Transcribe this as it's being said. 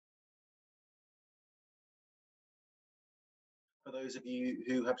For those of you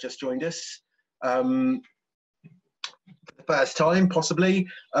who have just joined us, for the first time, possibly,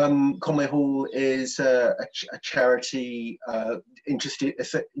 Conway Hall is a charity interested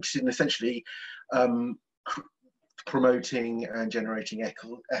in essentially promoting and generating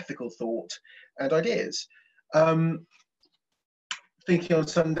ethical thought and ideas. Thinking on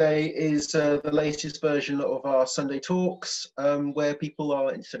Sunday is the latest version of our Sunday talks, where people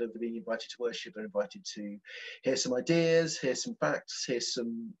are, instead of being invited to worship, are invited to hear some ideas, hear some facts, hear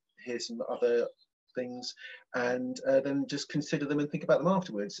some other things, and then just consider them and think about them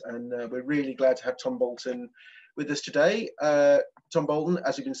afterwards. And we're really glad to have Tom Bolton with us today. Tom Bolton,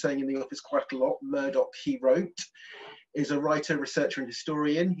 as we've been saying in the office quite a lot, Murdoch he wrote, is a writer, researcher and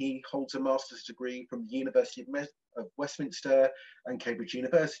historian. He holds a master's degree from the University of Westminster and Cambridge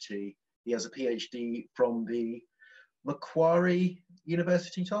University. He has a PhD from the Macquarie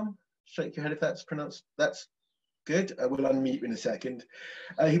University, Tom? Shake your head if that's pronounced. That's good. We'll unmute you in a second.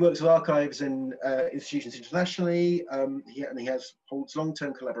 He works with archives and institutions internationally. He holds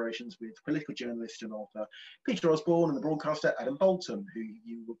long-term collaborations with political journalist and author Peter Osborne and the broadcaster Adam Bolton, who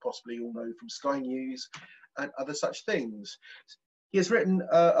you will possibly all know from Sky News and other such things. He has written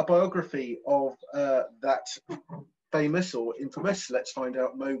a biography of that famous or infamous, let's find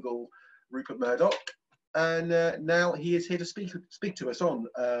out, mogul Rupert Murdoch, and now he is here to speak to us on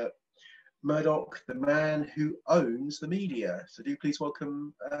Murdoch, the man who owns the media. So do please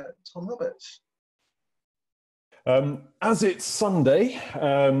welcome Tom Roberts. As it's Sunday,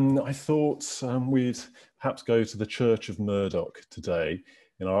 I thought we'd perhaps go to the Church of Murdoch today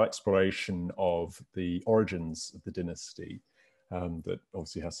in our exploration of the origins of the dynasty that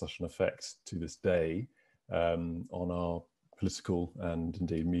obviously has such an effect to this day on our political and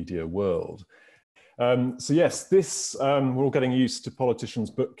indeed media world. So yes, this, we're all getting used to politicians'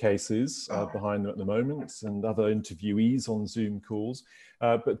 bookcases behind them at the moment and other interviewees on Zoom calls.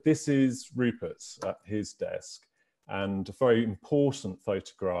 But this is Rupert at his desk, and a very important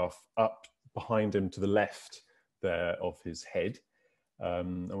photograph up behind him to the left there of his head.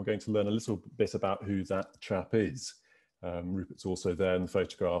 And we're going to learn a little bit about who that chap is. Rupert's also there in the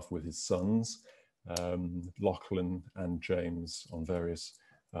photograph with his sons, Lachlan and James, on various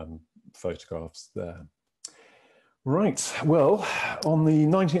photographs there. Right, well, on the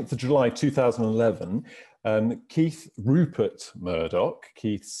 19th of July 2011, Rupert Murdoch,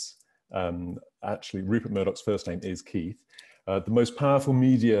 actually Rupert Murdoch's first name is Keith, the most powerful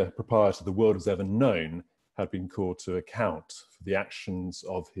media proprietor the world has ever known, had been called to account for the actions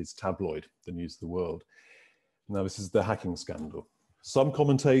of his tabloid, The News of the World. Now, this is the hacking scandal. Some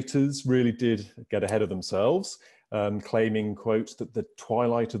commentators really did get ahead of themselves, claiming, quote, that the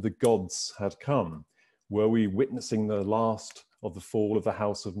twilight of the gods had come. Were we witnessing the last of the fall of the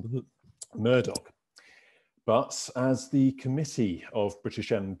House of Murdoch? But as the committee of British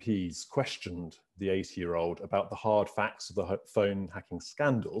MPs questioned the 80-year-old about the hard facts of the phone hacking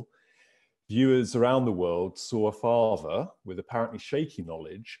scandal, viewers around the world saw a father with apparently shaky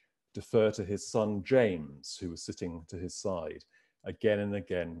knowledge defer to his son James, who was sitting to his side, again and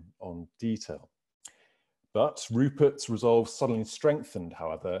again on detail. But Rupert's resolve suddenly strengthened,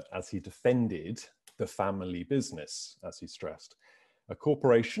 however, as he defended the family business, as he stressed, a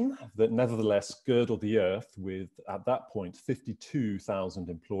corporation that nevertheless girdled the earth with, at that point, 52,000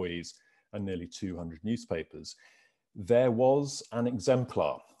 employees and nearly 200 newspapers. There was an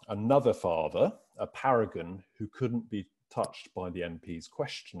exemplar, another father, a paragon, who couldn't be touched by the MP's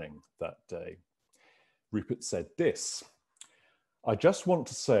questioning that day. Rupert said this: "I just want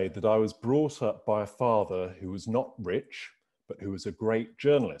to say that I was brought up by a father who was not rich, but who was a great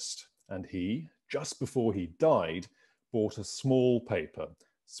journalist. And he, just before he died, bought a small paper,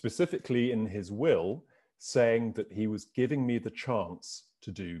 specifically in his will, saying that he was giving me the chance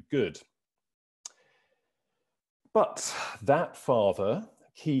to do good." But that father,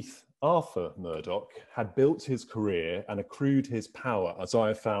 Keith Arthur Murdoch, had built his career and accrued his power, as I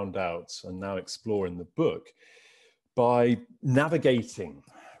have found out and now explore in the book, by navigating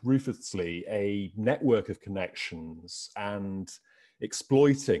ruthlessly a network of connections and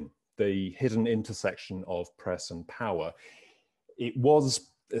exploiting the hidden intersection of press and power. It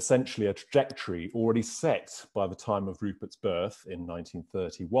was essentially a trajectory already set by the time of Rupert's birth in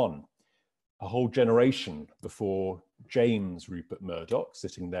 1931. A whole generation before James Rupert Murdoch,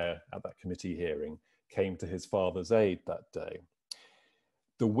 sitting there at that committee hearing, came to his father's aid that day.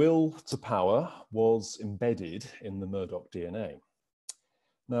 The will to power was embedded in the Murdoch DNA.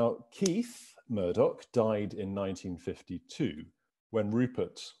 Now, Keith Murdoch died in 1952, when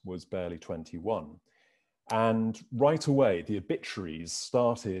Rupert was barely 21. And right away, the obituaries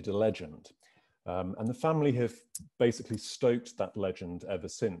started a legend. And the family have basically stoked that legend ever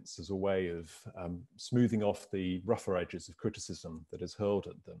since as a way of smoothing off the rougher edges of criticism that is hurled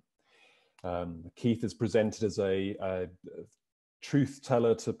at them. Keith is presented as a truth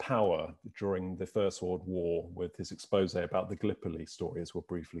teller to power during the First World War with his expose about the Gallipoli story, as we'll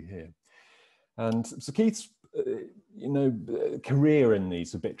briefly hear. And so Keith's career in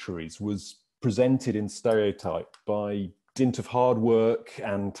these obituaries was presented in stereotype by dint of hard work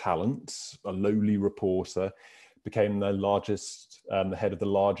and talent. A lowly reporter became the head of the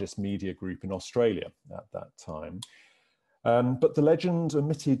largest media group in Australia at that time. But the legend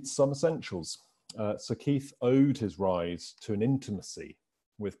omitted some essentials. So Keith owed his rise to an intimacy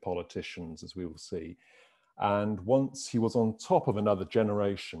with politicians, as we will see. And once he was on top of another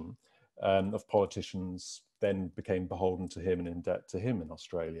generation of politicians, then became beholden to him and in debt to him in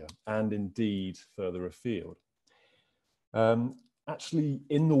Australia, and indeed further afield. Actually,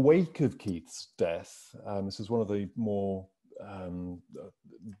 in the wake of Keith's death, this is one of the more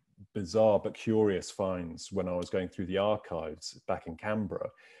bizarre but curious finds when I was going through the archives back in Canberra.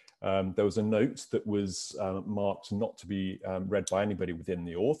 There was a note that was marked not to be read by anybody within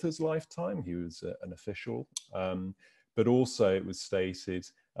the author's lifetime. He was an official, but also it was stated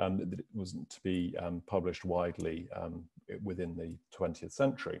that it wasn't to be published widely within the 20th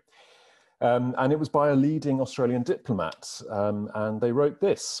century. And it was by a leading Australian diplomat, and they wrote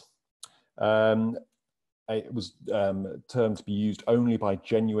this. It was termed to be used only by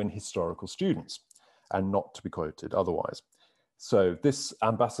genuine historical students and not to be quoted otherwise. So this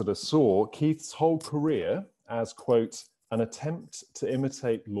ambassador saw Keith's whole career as, quote, an attempt to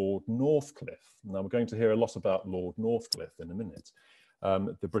imitate Lord Northcliffe. Now we're going to hear a lot about Lord Northcliffe in a minute,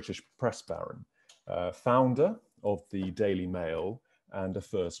 the British press baron, founder of the Daily Mail and a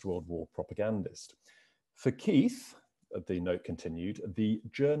First World War propagandist. For Keith, the note continued, the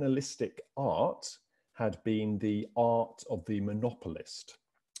journalistic art had been the art of the monopolist.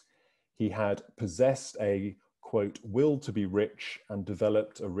 He had possessed a, quote, will to be rich and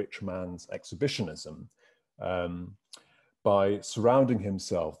developed a rich man's exhibitionism by surrounding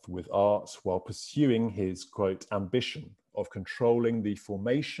himself with art while pursuing his, quote, ambition of controlling the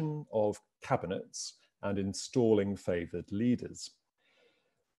formation of cabinets and installing favoured leaders.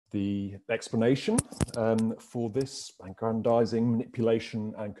 The explanation for this aggrandizing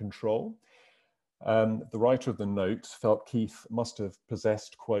manipulation and control, the writer of the note felt Keith must have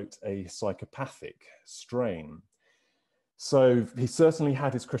possessed, quote, a psychopathic strain. So he certainly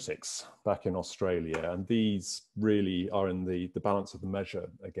had his critics back in Australia, and these really are in the balance of the measure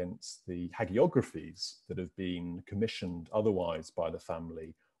against the hagiographies that have been commissioned otherwise by the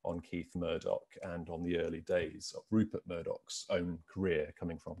family on Keith Murdoch and on the early days of Rupert Murdoch's own career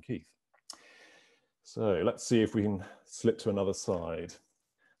coming from Keith. So let's see if we can slip to another side.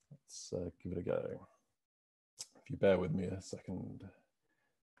 Let's give it a go. If you bear with me a second.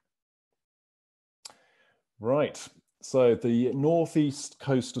 Right, so the northeast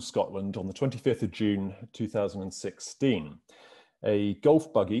coast of Scotland on the 25th of June 2016. A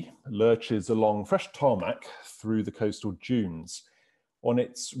golf buggy lurches along fresh tarmac through the coastal dunes. On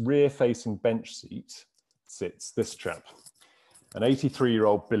its rear-facing bench seat sits this chap, an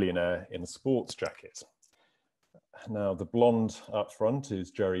 83-year-old billionaire in a sports jacket. Now, the blonde up front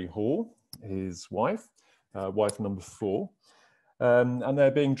is Jerry Hall, his wife, wife number 4. And they're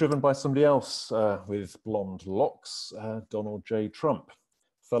being driven by somebody else with blonde locks, Donald J. Trump,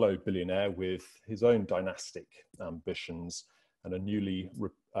 fellow billionaire with his own dynastic ambitions and a newly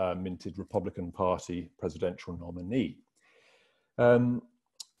minted Republican Party presidential nominee.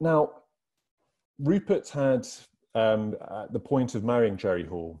 Now, Rupert had, at the point of marrying Jerry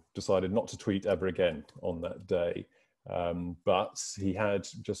Hall, decided not to tweet ever again on that day. But he had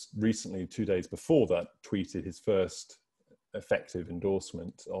just recently, 2 days before that, tweeted his first effective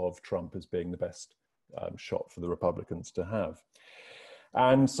endorsement of Trump as being the best shot for the Republicans to have.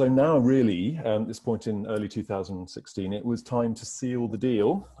 And so now really, at this point in early 2016, it was time to seal the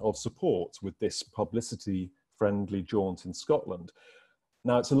deal of support with this publicity-friendly jaunt in Scotland.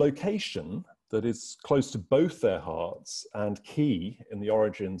 Now, it's a location that is close to both their hearts and key in the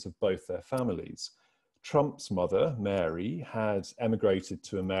origins of both their families. Trump's mother, Mary, had emigrated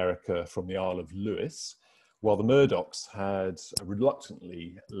to America from the Isle of Lewis, while the Murdochs had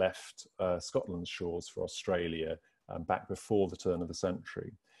reluctantly left Scotland's shores for Australia back before the turn of the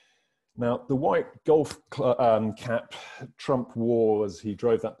century. Now, the white golf cap Trump wore as he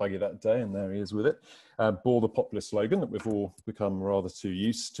drove that buggy that day, and there he is with it, bore the popular slogan that we've all become rather too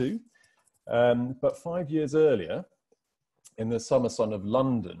used to. But 5 years earlier, in the summer sun of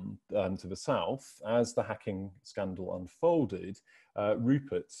London to the south, as the hacking scandal unfolded,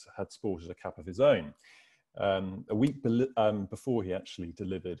 Rupert had sported a cap of his own. A week before he actually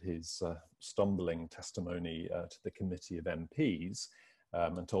delivered his stumbling testimony to the committee of MPs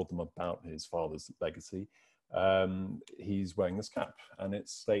and told them about his father's legacy, he's wearing this cap, and it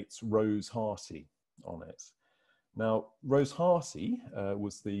states Rose Hearty on it. Now, Rose Hearty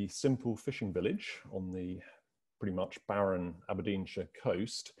was the simple fishing village on the pretty much barren Aberdeenshire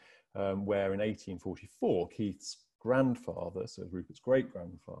coast, where in 1844, Keith's grandfather, so Rupert's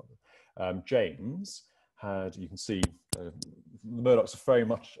great-grandfather, James, had, you can see, the Murdochs very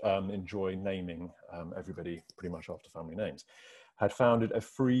much enjoy naming everybody pretty much after family names, had founded a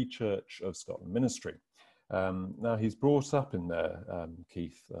Free Church of Scotland ministry. Now, he's brought up in there,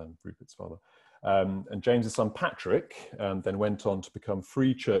 Keith, Rupert's father, and James's son Patrick then went on to become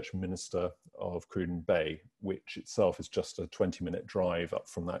Free Church minister of Cruden Bay, which itself is just a 20-minute drive up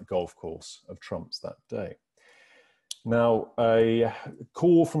from that golf course of Trump's that day. Now, a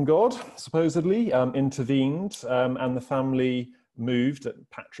call from God, supposedly, intervened, and the family moved at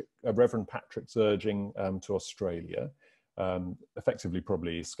Reverend Patrick's urging to Australia, effectively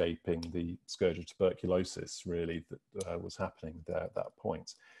probably escaping the scourge of tuberculosis, really, that was happening there at that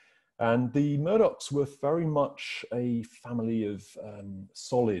point. And the Murdochs were very much a family of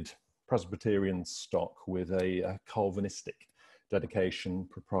solid Presbyterian stock with a Calvinistic dedication,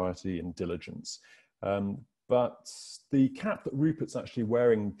 propriety and diligence. But the cap that Rupert's actually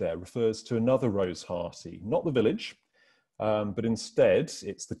wearing there refers to another Rose Hearty, not the village, but instead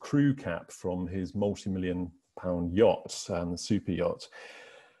it's the crew cap from his multi-million-pound yacht, the super yacht.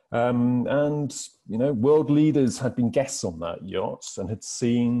 And, you know, world leaders had been guests on that yacht and had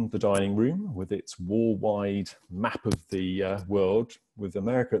seen the dining room with its wall-wide map of the world, with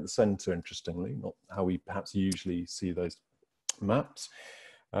America at the centre, interestingly, not how we perhaps usually see those maps.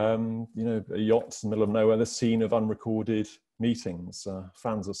 You know, a yacht in the middle of nowhere, the scene of unrecorded meetings.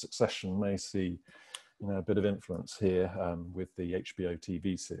 Fans of Succession may see, you know, a bit of influence here with the HBO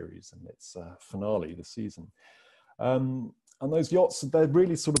TV series and its finale this season. And those yachts, they're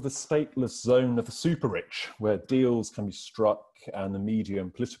really sort of the stateless zone of the super rich, where deals can be struck and the media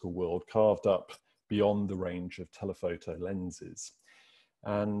and political world carved up beyond the range of telephoto lenses.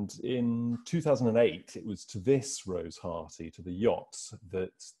 And in 2008, it was to this Rose Hearty, to the yacht,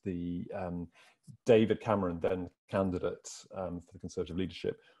 that the David Cameron, then candidate for the Conservative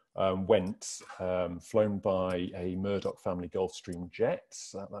leadership, went, flown by a Murdoch family Gulfstream jet.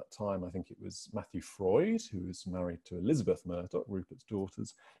 At that time, I think it was Matthew Freud, who was married to Elizabeth Murdoch, Rupert's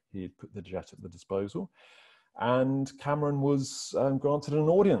daughters. He had put the jet at the disposal. And Cameron was granted an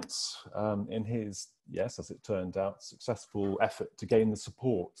audience in his, yes, as it turned out, successful effort to gain the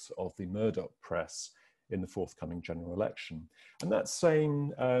support of the Murdoch press in the forthcoming general election. And that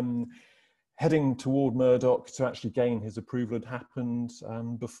same heading toward Murdoch to actually gain his approval had happened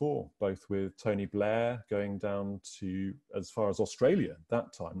before, both with Tony Blair going down to as far as Australia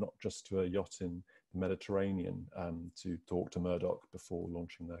that time, not just to a yacht in the Mediterranean to talk to Murdoch before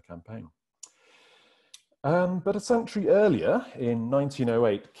launching their campaign. But a century earlier, in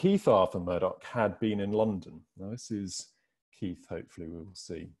 1908, Keith Arthur Murdoch had been in London. Now this is Keith, hopefully we will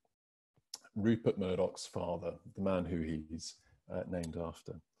see. Rupert Murdoch's father, the man who he's named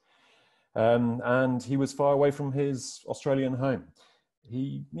after. And he was far away from his Australian home.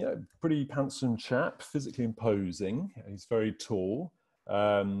 He, you know, pretty handsome chap, physically imposing. He's very tall,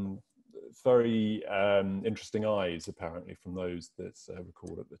 very interesting eyes, apparently, from those that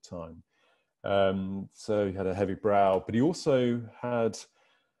record at the time. So he had a heavy brow, but he also had,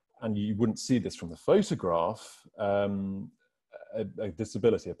 and you wouldn't see this from the photograph, a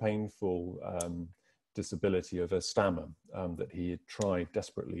disability, a painful disability of a stammer that he had tried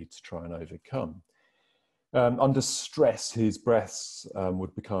desperately to try and overcome. Under stress, his breaths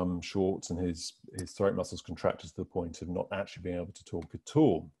would become short and his throat muscles contracted to the point of not actually being able to talk at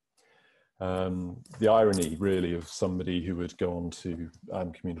all. The irony, really, of somebody who would go on to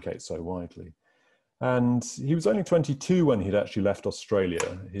communicate so widely. And he was only 22 when he'd actually left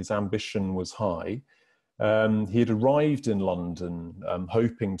Australia. His ambition was high. He had arrived in London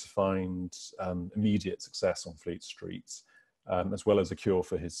hoping to find immediate success on Fleet Street, as well as a cure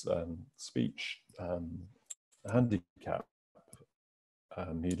for his speech handicap.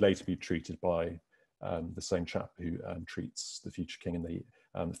 He'd later be treated by the same chap who treats the future king in the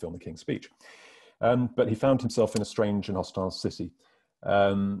film The King's Speech. But he found himself in a strange and hostile city.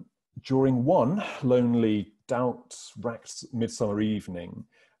 During one lonely, doubt-racked midsummer evening,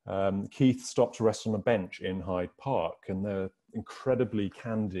 Keith stopped to rest on a bench in Hyde Park, and there are incredibly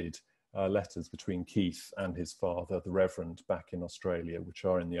candid letters between Keith and his father, the Reverend, back in Australia, which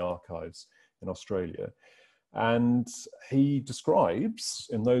are in the archives in Australia. And he describes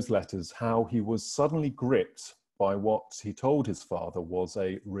in those letters how he was suddenly gripped by what he told his father was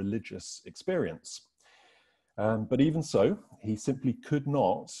a religious experience. But even so, he simply could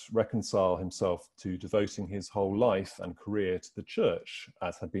not reconcile himself to devoting his whole life and career to the church,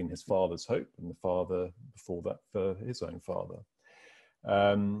 as had been his father's hope, and the father before that for his own father.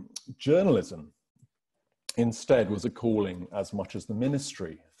 Journalism instead was a calling as much as the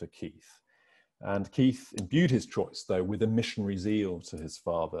ministry for Keith. And Keith imbued his choice, though, with a missionary zeal to his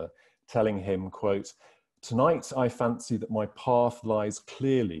father, telling him, quote, "Tonight I fancy that my path lies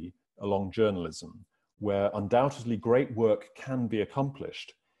clearly along journalism, where undoubtedly great work can be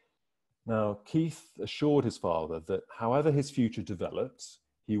accomplished." Now, Keith assured his father that however his future developed,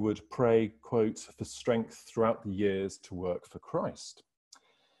 he would pray, quote, "for strength throughout the years to work for Christ."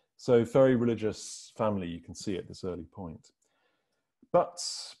 So very religious family, you can see at this early point. But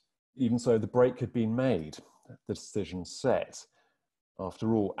even so, the break had been made, the decision set.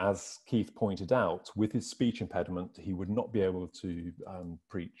 After all, as Keith pointed out, with his speech impediment, he would not be able to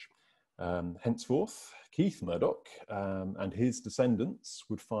preach. Henceforth, Keith Murdoch and his descendants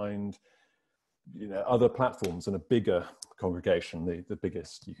would find other platforms and a bigger congregation, the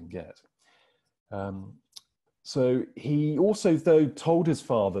biggest you can get. So he also, though, told his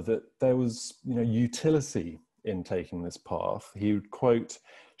father that there was utility in taking this path. He would, quote,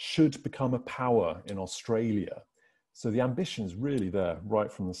 "should become a power in Australia." So the ambition is really there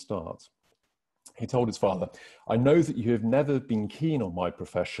right from the start. He told his father, "I know that you have never been keen on my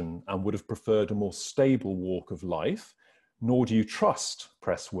profession and would have preferred a more stable walk of life, nor do you trust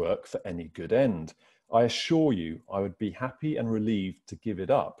press work for any good end. I assure you I would be happy and relieved to give it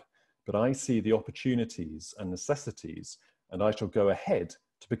up, but I see the opportunities and necessities, and I shall go ahead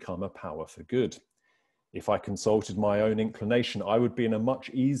to become a power for good. If I consulted my own inclination, I would be in a much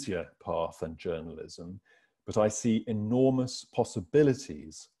easier path than journalism, but I see enormous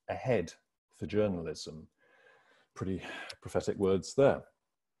possibilities ahead for journalism." Pretty prophetic words there.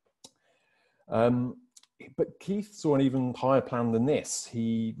 But Keith saw an even higher plan than this.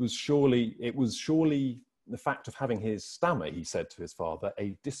 It was surely the fact of having his stammer, he said to his father,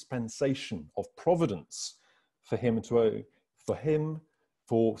 a dispensation of providence for to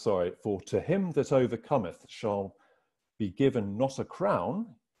him that overcometh shall be given not a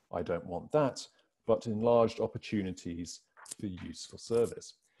crown, I don't want that, but enlarged opportunities for useful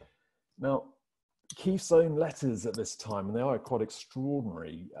service. Now, Keith's own letters at this time, and they are quite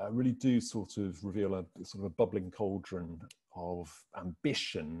extraordinary, really do sort of reveal a sort of a bubbling cauldron of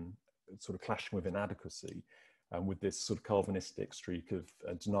ambition, sort of clashing with inadequacy, and with this sort of Calvinistic streak of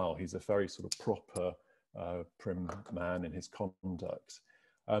denial. He's a very sort of proper, prim man in his conduct.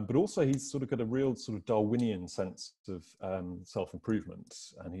 But also he's sort of got a real sort of Darwinian sense of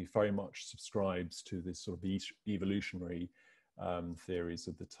self-improvement, and he very much subscribes to this sort of evolutionary theories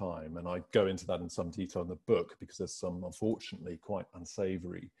of the time. And I go into that in some detail in the book, because there's some, unfortunately, quite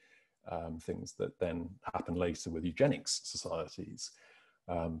unsavory things that then happen later with eugenics societies.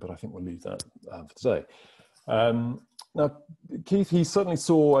 But I think we'll leave that for today. Now, Keith, he certainly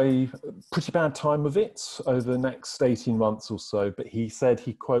saw a pretty bad time of it over the next 18 months or so, but he said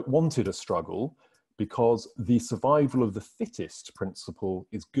he, quote, wanted a struggle because the survival of the fittest principle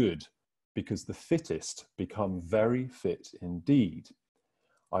is good, because the fittest become very fit indeed.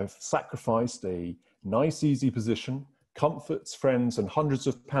 I've sacrificed a nice, easy position, comforts, friends, and hundreds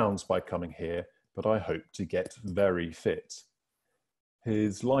of pounds by coming here, but I hope to get very fit.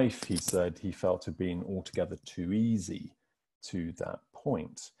 His life, he said, he felt had been altogether too easy to that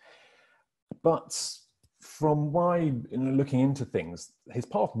point. But from looking into things, his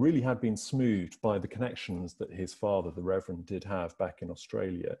path really had been smoothed by the connections that his father, the Reverend, did have back in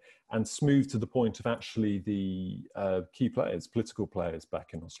Australia, and smoothed to the point of actually the key players, political players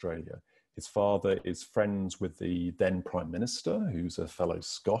back in Australia. His father is friends with the then Prime Minister, who's a fellow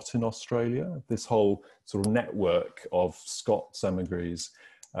Scot in Australia. This whole sort of network of Scots emigres,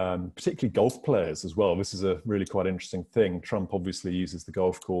 particularly golf players as well. This is a really quite interesting thing. Trump obviously uses the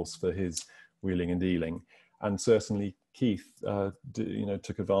golf course for his wheeling and dealing, and certainly Keith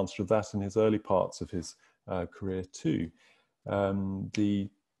took advantage of that in his early parts of his career too. The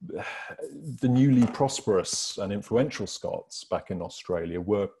newly prosperous and influential Scots back in Australia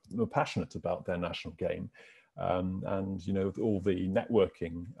were passionate about their national game, and all the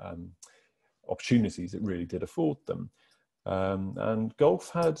networking opportunities it really did afford them. And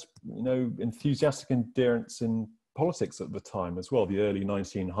golf had enthusiastic adherents in politics at the time as well. The early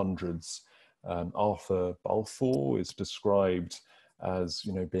 1900s, Arthur Balfour is described as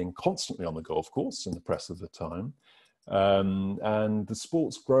being constantly on the golf course in the press of the time. And the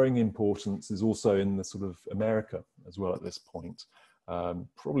sport's growing importance is also in the sort of America as well at this point,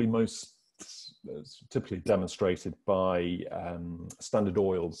 probably most typically demonstrated by Standard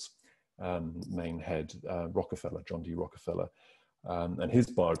Oil's main head, Rockefeller, John D. Rockefeller. And his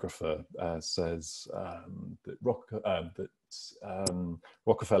biographer says that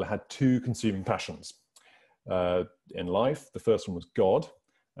Rockefeller had two consuming passions in life. The first one was God,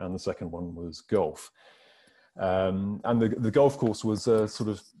 and the second one was golf. And the golf course was a sort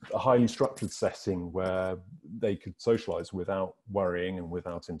of a highly structured setting where they could socialize without worrying and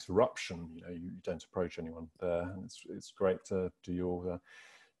without interruption. You know, you don't approach anyone there, and it's great to do your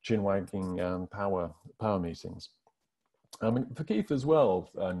chin wagging power meetings. For Keith as well,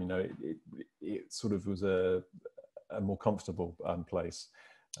 you know, it sort of was a more comfortable place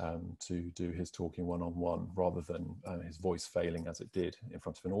to do his talking one-on-one rather than his voice failing as it did in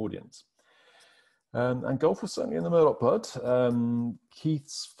front of an audience. And golf was certainly in the Murdoch blood.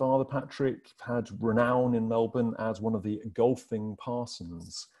 Keith's father, Patrick, had renown in Melbourne as one of the golfing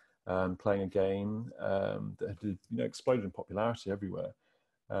parsons, playing a game that had, you know, exploded in popularity everywhere.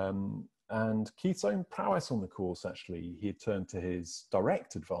 And Keith's own prowess on the course, actually, he had turned to his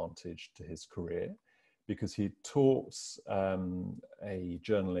direct advantage to his career, because he taught a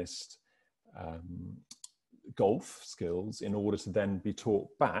journalist golf skills in order to then be taught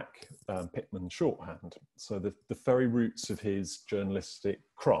back Pitman shorthand. So the very roots of his journalistic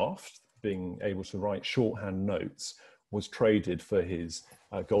craft, being able to write shorthand notes, was traded for his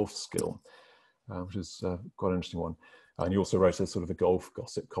golf skill, which is quite an interesting one. And he also wrote a sort of a golf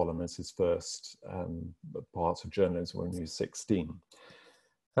gossip column as his first part of journalism when he was 16.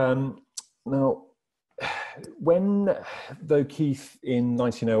 Now, though Keith in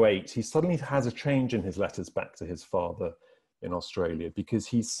 1908, he suddenly has a change in his letters back to his father in Australia, because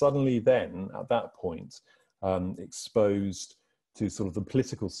he's suddenly then, at that point, exposed to sort of the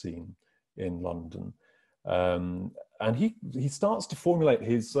political scene in London. And he starts to formulate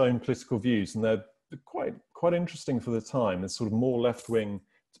his own political views, and they're quite interesting for the time. It's sort of more left-wing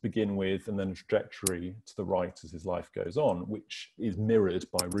to begin with, and then a trajectory to the right as his life goes on, which is mirrored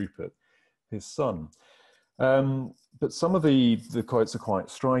by Rupert, his son. But some of the quotes are quite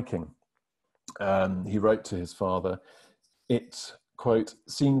striking. He wrote to his father, "It, quote,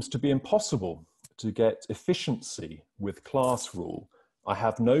 seems to be impossible to get efficiency with class rule. I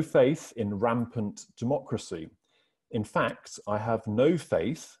have no faith in rampant democracy. In fact, I have no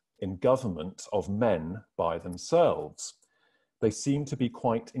faith in government of men by themselves. They seem to be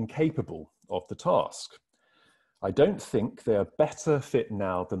quite incapable of the task. I don't think they are better fit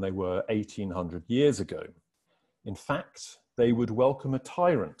now than they were 1800 years ago. In fact, they would welcome a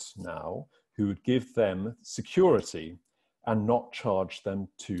tyrant now who would give them security and not charge them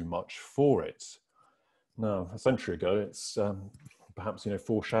too much for it." Now, a century ago, it's perhaps, you know,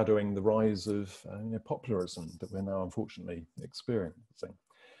 foreshadowing the rise of popularism that we're now unfortunately experiencing.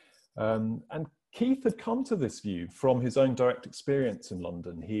 And Keith had come to this view from his own direct experience in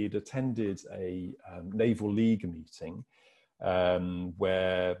London. He'd attended a Naval League meeting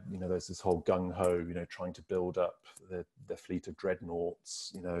where, you know, there's this whole gung-ho, you know, trying to build up the fleet of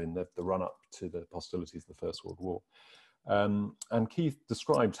dreadnoughts, you know, in the run-up to the hostilities of the First World War. And Keith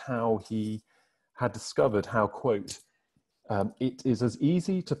described how he had discovered how, quote, "it is as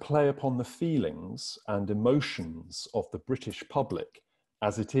easy to play upon the feelings and emotions of the British public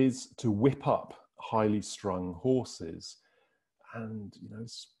as it is to whip up highly strung horses." And, you know,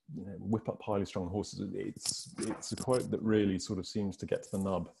 whip up highly strung horses, it's a quote that really sort of seems to get to the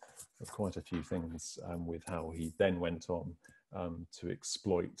nub of quite a few things, with how he then went on to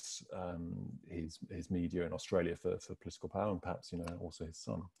exploit his media in Australia for political power, and perhaps, you know, also his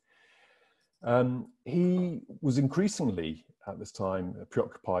son. He was increasingly at this time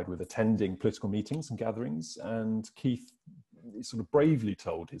preoccupied with attending political meetings and gatherings, and Keith sort of bravely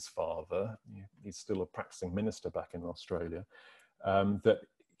told his father, he's still a practicing minister back in Australia, that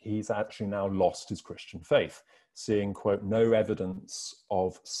he's actually now lost his Christian faith, seeing, quote, "no evidence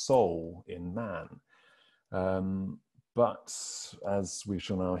of soul in man." But as we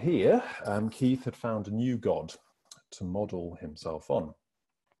shall now hear, Keith had found a new God to model himself on.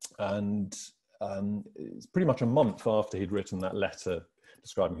 And it's pretty much a month after he'd written that letter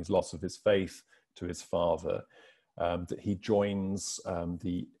describing his loss of his faith to his father, that he joins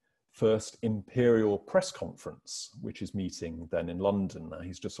the first Imperial Press Conference, which is meeting then in London. Now,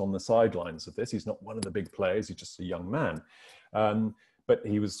 he's just on the sidelines of this. He's not one of the big players, he's just a young man. But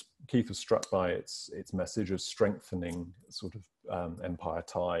Keith was struck by its message of strengthening sort of empire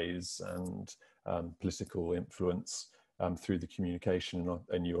ties and political influence through the communication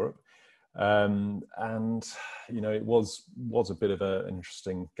in Europe. And you know, it was a bit of an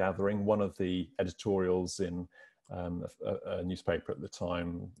interesting gathering. One of the editorials in a newspaper at the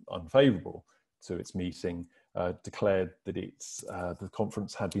time, unfavourable to its meeting, declared that the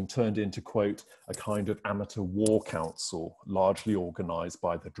conference had been turned into, quote, a kind of amateur war council, largely organised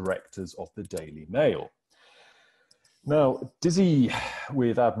by the directors of the Daily Mail. Now, dizzy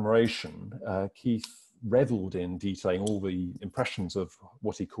with admiration, Keith revelled in detailing all the impressions of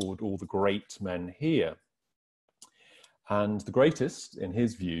what he called all the great men here. And the greatest, in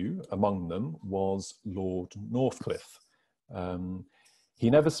his view, among them was Lord Northcliffe. He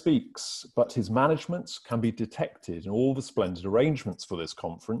never speaks, but his management can be detected in all the splendid arrangements for this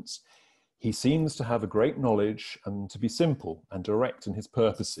conference. He seems to have a great knowledge and to be simple and direct in his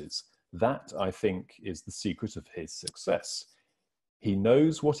purposes. That, I think, is the secret of his success. He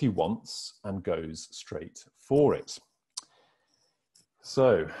knows what he wants and goes straight for it.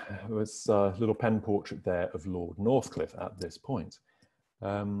 So, there's a little pen portrait there of Lord Northcliffe at this point.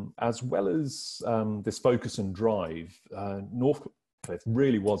 As well as this focus and drive, Northcliffe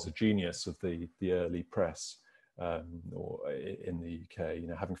really was a genius of the early press or in the UK. You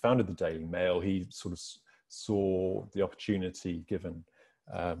know, having founded the Daily Mail, he sort of saw the opportunity given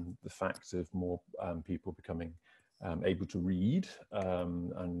the fact of more people becoming able to read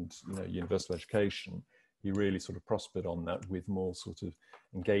and, you know, universal education. He really sort of prospered on that with more sort of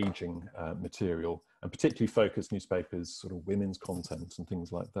engaging material, and particularly focused newspapers, sort of women's content and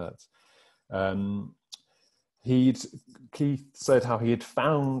things like that. Keith said how he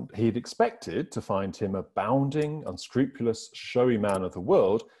had expected to find him a bounding, unscrupulous, showy man of the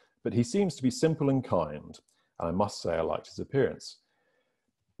world, but he seems to be simple and kind. And I must say I liked his appearance.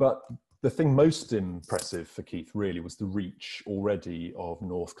 But the thing most impressive for Keith really was the reach already of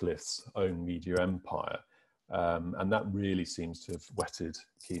Northcliffe's own media empire. And that really seems to have whetted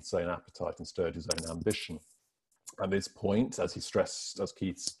Keith's own appetite and stirred his own ambition. At this point, as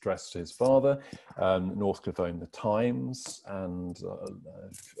Keith stressed to his father, Northcliffe owned the Times and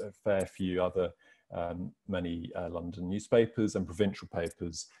a fair few other many London newspapers and provincial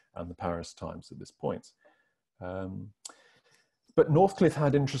papers and the Paris Times at this point. But Northcliffe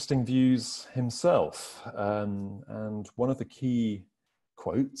had interesting views himself, and one of the key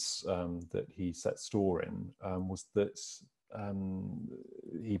quotes that he set store in was that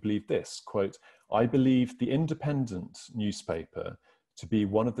he believed this, quote, "I believe the independent newspaper to be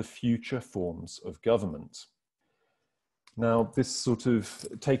one of the future forms of government." Now, this sort of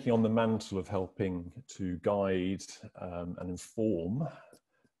taking on the mantle of helping to guide and inform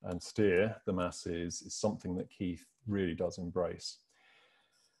and steer the masses is something that Keith really does embrace.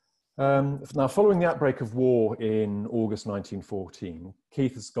 Now, following the outbreak of war in August 1914,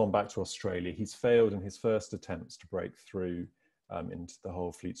 Keith has gone back to Australia. He's failed in his first attempts to break through into the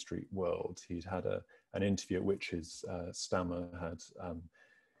whole Fleet Street world. He'd had an interview at which his stammer had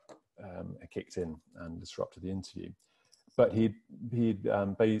kicked in and disrupted the interview. But he'd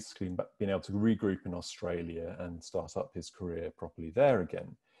basically been able to regroup in Australia and start up his career properly there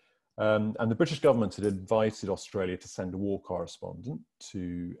again. And the British government had invited Australia to send a war correspondent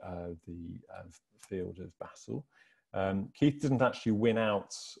to the field of battle. Keith didn't actually win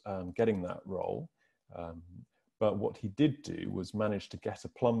out getting that role, but what he did do was manage to get a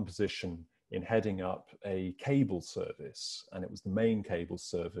plum position in heading up a cable service, and it was the main cable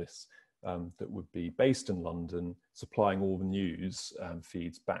service that would be based in London, supplying all the news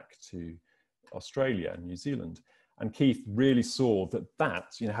feeds back to Australia and New Zealand. And Keith really saw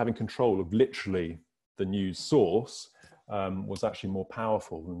that, you know, having control of literally the news source was actually more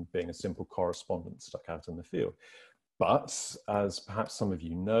powerful than being a simple correspondent stuck out in the field. But as perhaps some of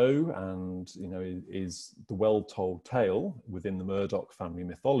you know, and you know, is the well-told tale within the Murdoch family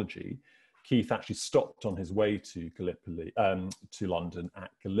mythology, Keith actually stopped on his way to Gallipoli, to London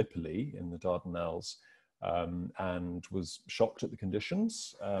at Gallipoli in the Dardanelles, and was shocked at the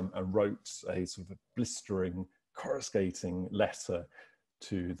conditions and wrote a sort of a blistering, coruscating letter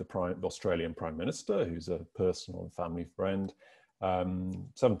to the Australian Prime Minister, who's a personal and family friend,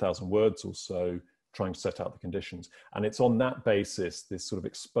 7,000 words or so, trying to set out the conditions. And it's on that basis, this sort of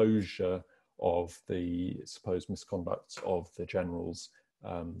exposure of the supposed misconduct of the generals,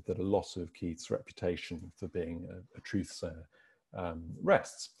 that a lot of Keith's reputation for being a truth-sayer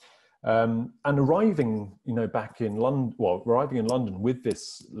rests. And arriving, you know, back in London, arriving in London with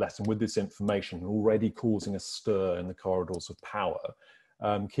this letter, with this information, already causing a stir in the corridors of power,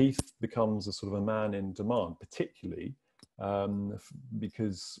 Keith becomes a sort of a man in demand, particularly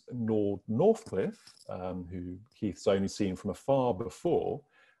because Lord Northcliffe, who Keith's only seen from afar before,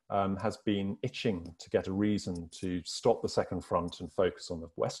 has been itching to get a reason to stop the Second Front and focus on the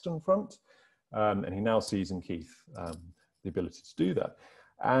Western Front. And he now sees in Keith the ability to do that.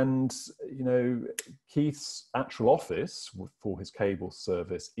 And, you know, Keith's actual office for his cable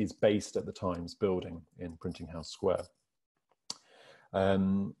service is based at the Times building in Printing House Square.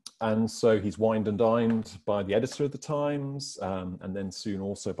 And so he's wined and dined by the editor of the Times, and then soon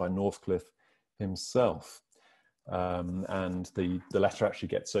also by Northcliffe himself. And the letter actually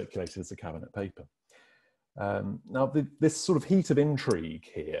gets circulated as a cabinet paper. Now, this sort of heat of intrigue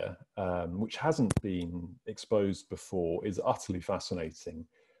here, which hasn't been exposed before, is utterly fascinating.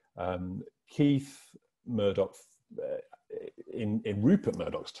 Keith Murdoch, in Rupert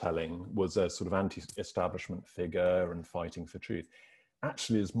Murdoch's telling, was a sort of anti-establishment figure and fighting for truth.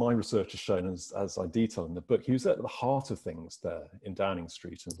 Actually, as my research has shown, as I detail in the book, he was at the heart of things there in Downing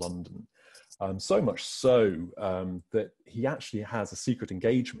Street in London. So much so that he actually has a secret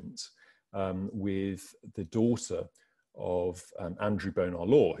engagement with the daughter of Andrew Bonar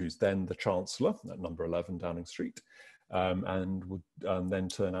Law, who's then the Chancellor at number 11 Downing Street, and would then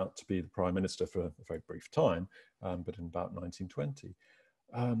turn out to be the Prime Minister for a very brief time, but in about 1920.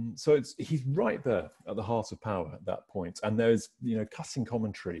 So he's right there at the heart of power at that point. And there's, you know, cutting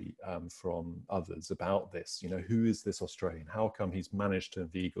commentary from others about this. You know, who is this Australian? How come he's managed to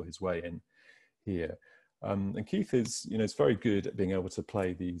inveigle his way in here? And Keith is, you know, is very good at being able to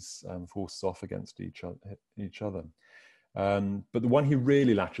play these forces off against each other. But the one he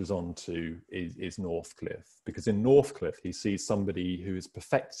really latches on to is Northcliffe, because in Northcliffe he sees somebody who has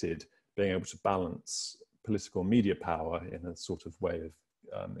perfected being able to balance political media power in a sort of way of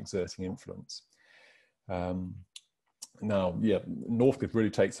exerting influence. Now, yeah, Northcliffe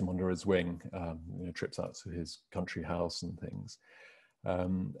really takes him under his wing, you know, trips out to his country house and things.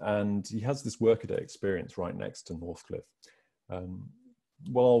 And he has this workaday experience right next to Northcliffe.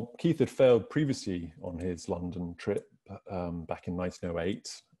 While Keith had failed previously on his London trip back in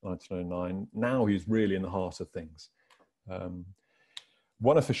 1908, 1909, now he's really in the heart of things.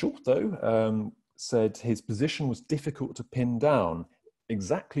 One official, though, said his position was difficult to pin down.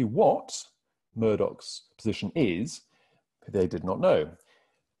 Exactly what Murdoch's position is, they did not know.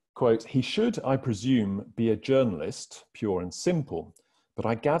 Quote, he should, I presume, be a journalist, pure and simple, but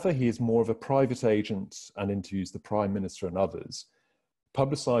I gather he is more of a private agent and interviews the Prime Minister and others.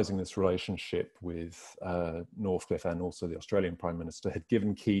 Publicising this relationship with Northcliffe and also the Australian Prime Minister had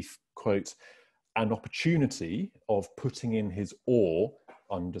given Keith, quote, an opportunity of putting in his oar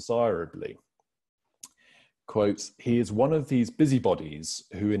undesirably. Quote, he is one of these busybodies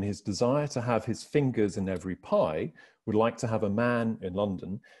who in his desire to have his fingers in every pie would like to have a man in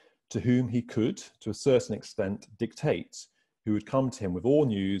London to whom he could, to a certain extent, dictate, who would come to him with all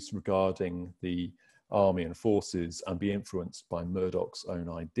news regarding the army and forces and be influenced by Murdoch's own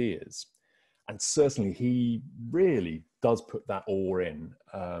ideas. And certainly he really does put that oar in.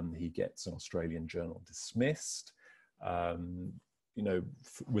 He gets an Australian journal dismissed, you know,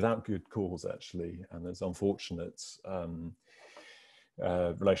 without good cause, actually. And there's unfortunate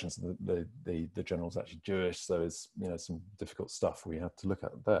relations. The general's actually Jewish, so there's, you know, some difficult stuff we have to look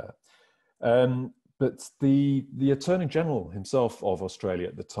at there. But the Attorney General himself of Australia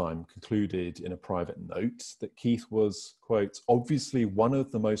at the time concluded in a private note that Keith was, quote, obviously one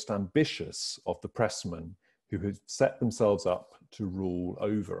of the most ambitious of the pressmen who had set themselves up to rule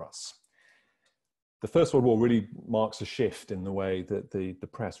over us. The First World War really marks a shift in the way that the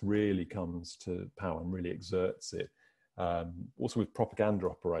press really comes to power and really exerts it, also with propaganda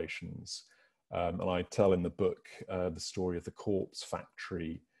operations. And I tell in the book the story of the corpse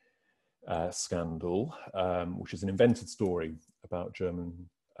factory scandal, which is an invented story about German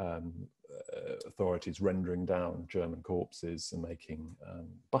authorities rendering down German corpses and making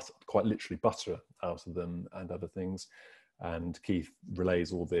butter, quite literally butter out of them and other things. And Keith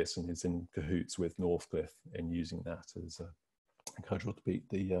relays all this and is in cahoots with Northcliffe in using that as a cudgel to beat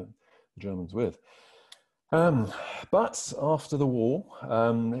the Germans with. But after the war,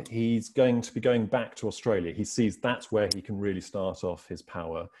 he's going to be going back to Australia. He sees that's where he can really start off his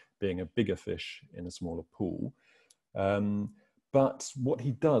power, being a bigger fish in a smaller pool. But what he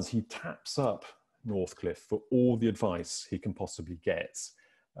does, he taps up Northcliffe for all the advice he can possibly get.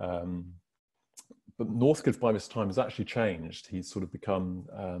 But Northcliffe by this time has actually changed. He's sort of become,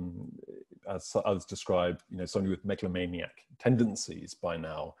 as others describe, you know, somebody with megalomaniac tendencies by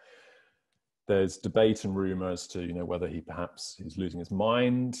now. There's debate and rumour as to, you know, whether he's losing his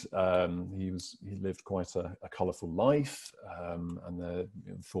mind. He lived quite a colourful life, and the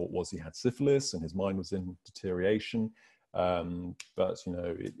thought was he had syphilis and his mind was in deterioration. But you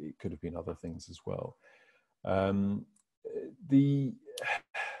know, it could have been other things as well.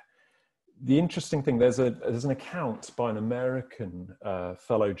 the interesting thing, there's an account by an American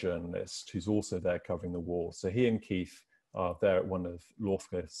fellow journalist who's also there covering the war. So he and Keith are there at one of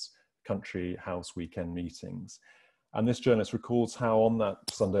Northcliffe's country house weekend meetings. And this journalist recalls how on that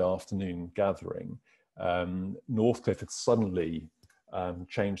Sunday afternoon gathering, Northcliffe had suddenly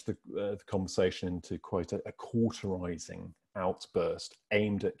changed the conversation into quite a cauterizing outburst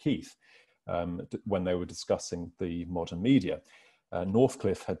aimed at Keith when they were discussing the modern media.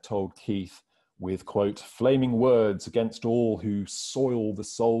 Northcliffe had told Keith with, quote, flaming words against all who soil the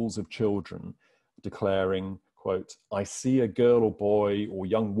souls of children, declaring, quote, I see a girl or boy or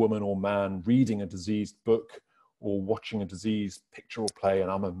young woman or man reading a diseased book or watching a diseased picture or play,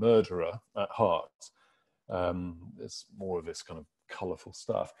 and I'm a murderer at heart. There's more of this kind of colourful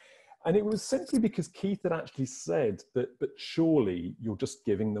stuff. And it was simply because Keith had actually said that, but surely you're just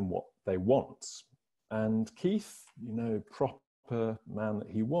giving them what they want. And Keith, you know, proper man that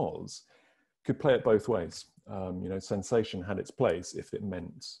he was, could play it both ways. You know, sensation had its place if it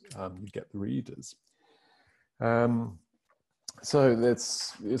meant you'd get the readers. So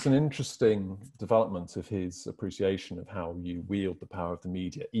it's an interesting development of his appreciation of how you wield the power of the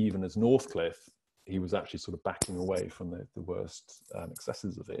media. Even as Northcliffe, he was actually sort of backing away from the worst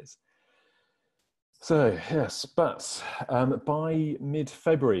excesses of it. So yes, but by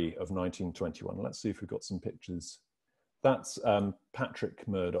mid-February of 1921, let's see if we've got some pictures. That's Patrick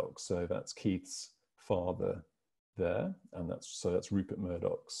Murdoch, so that's Keith's father there, and that's Rupert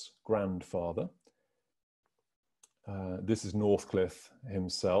Murdoch's grandfather. This is Northcliffe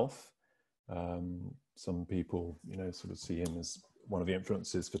himself. Some people, you know, sort of see him as one of the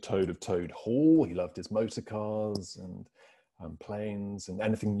influences for Toad of Toad Hall. He loved his motor cars and planes and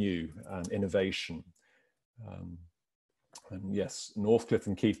anything new and innovation. And yes, Northcliffe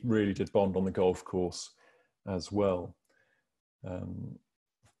and Keith really did bond on the golf course as well.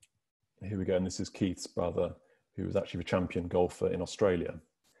 Here we go, and this is Keith's brother, who was actually the champion golfer in Australia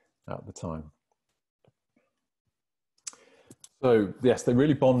at the time. So yes, they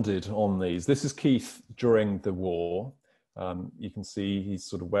really bonded on these. This is Keith during the war. You can see he's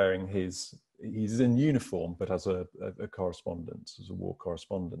sort of wearing he's in uniform, but as a correspondent, as a war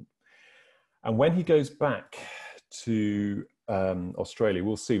correspondent. And when he goes back to Australia,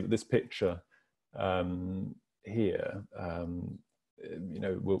 we'll see that this picture here, you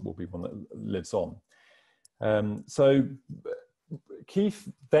know, will be one that lives on. So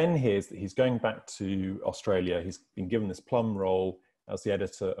Keith then hears that he's going back to Australia. He's been given this plum role as the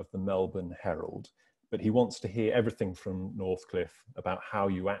editor of the Melbourne Herald, but he wants to hear everything from Northcliffe about how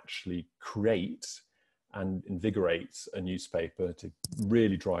you actually create and invigorate a newspaper to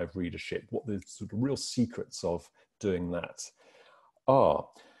really drive readership, what the sort of real secrets of doing that are.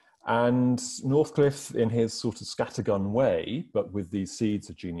 And Northcliffe, in his sort of scattergun way, but with these seeds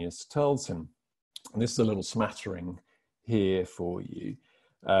of genius, tells him, and this is a little smattering here for you.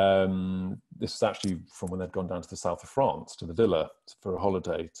 This is actually from when they'd gone down to the south of France, to the villa for a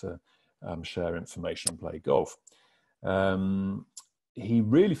holiday to share information and play golf. He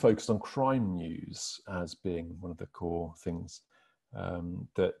really focused on crime news as being one of the core things and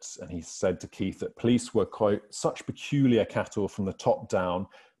he said to Keith that police were quite such peculiar cattle from the top down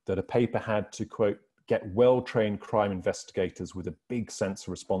that a paper had to, quote, get well-trained crime investigators with a big sense of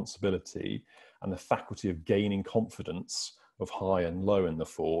responsibility and the faculty of gaining confidence of high and low in the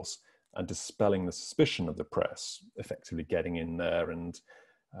force and dispelling the suspicion of the press, effectively getting in there. And,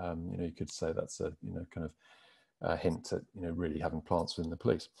 you know, you could say that's a, you know, kind of a hint at, you know, really having plants within the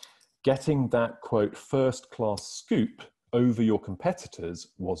police. Getting that, quote, first-class scoop over your competitors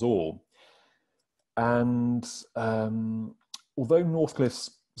was all. And although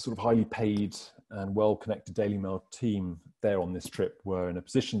Northcliffe's sort of highly paid and well-connected Daily Mail team there on this trip were in a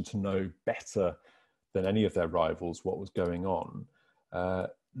position to know better than any of their rivals what was going on,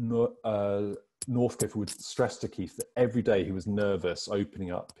 Northcliffe would stress to Keith that every day he was nervous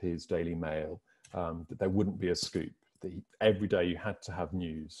opening up his Daily Mail, that there wouldn't be a scoop, that every day you had to have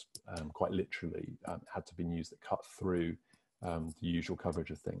news, quite literally, had to be news that cut through the usual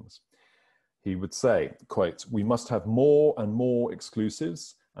coverage of things. He would say, quote, "We must have more and more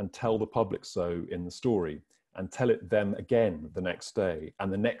exclusives and tell the public so in the story and tell it them again the next day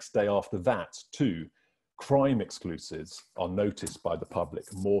and the next day after that too. Crime exclusives are noticed by the public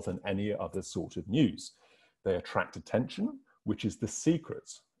more than any other sort of news. They attract attention, which is the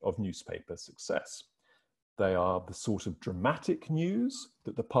secret of newspaper success. They are the sort of dramatic news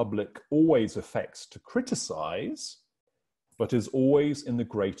that the public always affects to criticize, but is always in the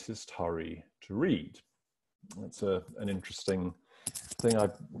greatest hurry to read." That's an interesting thing.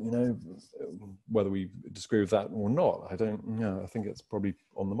 You know, whether we disagree with that or not, I don't know. I think it's probably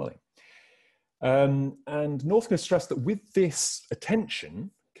on the money. And Northcliffe stressed that with this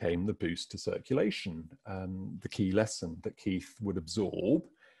attention came the boost to circulation, the key lesson that Keith would absorb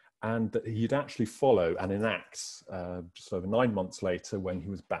and that he'd actually follow and enact just over 9 months later when he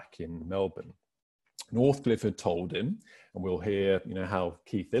was back in Melbourne. Northcliffe had told him, and we'll hear how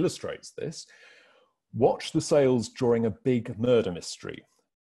Keith illustrates this, watch the sales during a big murder mystery,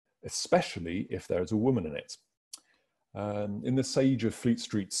 especially if there is a woman in it. In the Sage of Fleet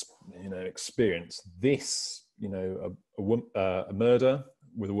Street's experience, this, a murder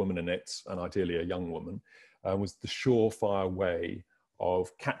with a woman in it, and ideally a young woman, was the surefire way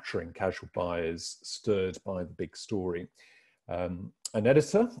of capturing casual buyers stirred by the big story. An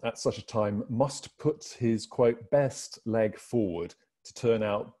editor at such a time must put his, quote, best leg forward to turn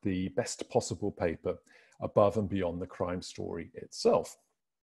out the best possible paper above and beyond the crime story itself.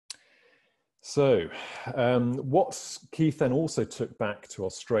 So what Keith then also took back to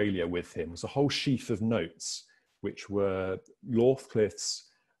Australia with him was a whole sheaf of notes, which were Northcliffe's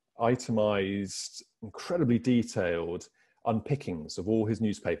itemised, incredibly detailed unpickings of all his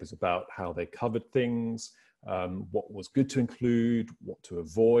newspapers about how they covered things, what was good to include, what to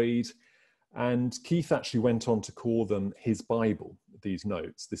avoid. And Keith actually went on to call them his Bible, these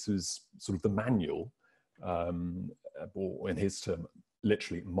notes. This was sort of the manual, or in his term,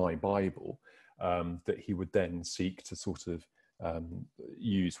 literally my Bible, that he would then seek to sort of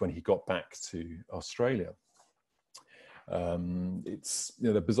use when he got back to Australia. It's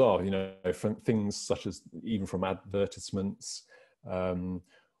they're bizarre, from things such as even from advertisements,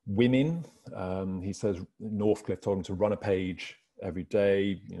 women. He says Northcliffe told him to run a page every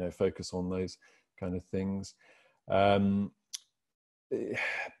day, focus on those kind of things.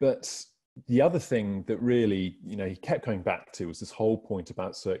 But the other thing that really, he kept coming back to was this whole point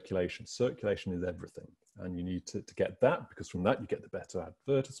about circulation. Circulation is everything. And you need to get that, because from that you get the better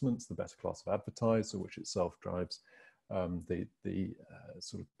advertisements, the better class of advertiser, which itself drives the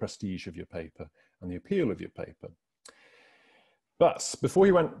sort of prestige of your paper and the appeal of your paper. But before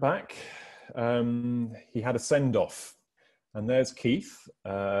he went back, he had a send-off. And there's Keith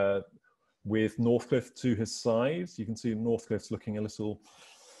with Northcliffe to his side. You can see Northcliffe's looking a little,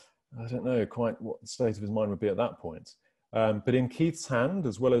 I don't know quite what the state of his mind would be at that point. But in Keith's hand,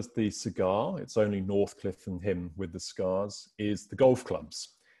 as well as the cigar, it's only Northcliffe and him with the cigars, is the golf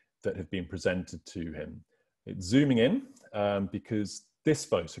clubs that have been presented to him. It's zooming in because this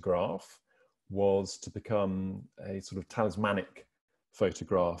photograph was to become a sort of talismanic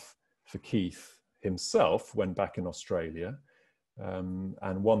photograph for Keith himself when back in Australia,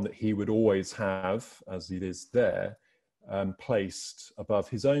 and one that he would always have, as it is there, placed above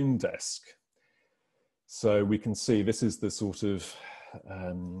his own desk. So we can see this is the sort of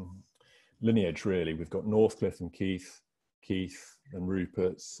lineage, really. We've got Northcliffe and Keith, Keith and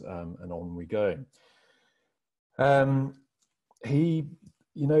Rupert, and on we go. He,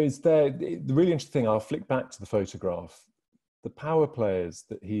 is there. The really interesting thing, I'll flick back to the photograph. The power players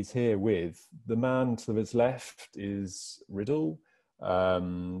that he's here with, the man to his left is Riddle,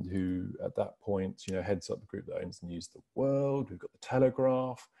 who at that point, heads up the group that owns the News of the World. We've got the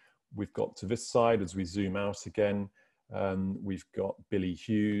Telegraph. We've got to this side, as we zoom out again, we've got Billy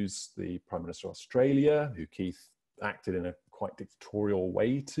Hughes, the Prime Minister of Australia, who Keith acted in a quite dictatorial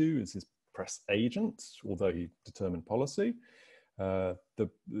way to as his press agent, although he determined policy.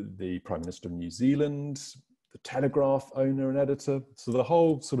 The Prime Minister of New Zealand, the Telegraph owner and editor. So the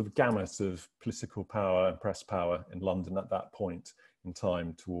whole sort of gamut of political power and press power in London at that point in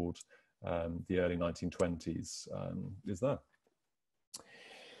time toward the early 1920s is there.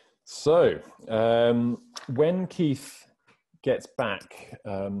 So when Keith gets back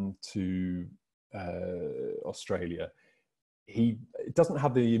to Australia, he doesn't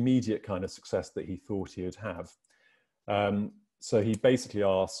have the immediate kind of success that he thought he would have. So he basically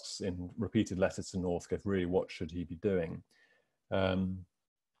asks in repeated letters to Northcliffe, really, what should he be doing?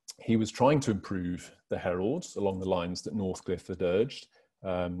 He was trying to improve the Herald along the lines that Northcliffe had urged,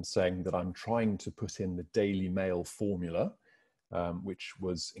 saying that I'm trying to put in the Daily Mail formula, which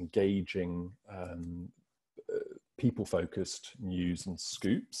was engaging, people-focused news and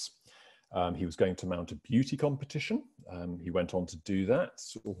scoops. He was going to mount a beauty competition. He went on to do that,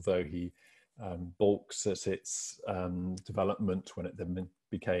 although he balks at its development when it then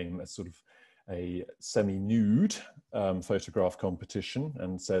became a sort of a semi-nude photograph competition,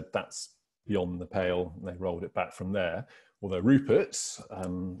 and said that's beyond the pale, and they rolled it back from there. Although Rupert,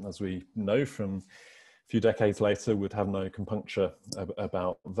 as we know from a few decades later, would have no compuncture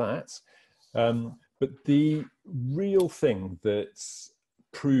about that. But the real thing that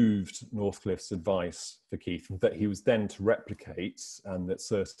proved Northcliffe's advice for Keith, that he was then to replicate, and that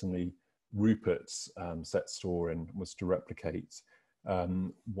certainly Rupert set store in was to replicate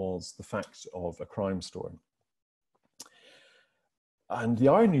was the fact of a crime story. And the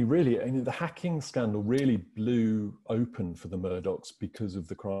irony really, I mean, the hacking scandal really blew open for the Murdochs because of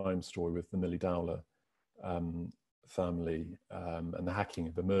the crime story with the Millie Dowler family and the hacking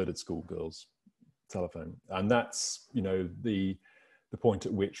of the murdered schoolgirl's telephone. And that's, you know, the point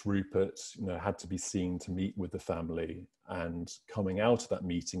at which Rupert, you know, had to be seen to meet with the family, and coming out of that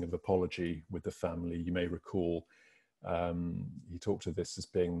meeting of apology with the family, you may recall, he talked of this as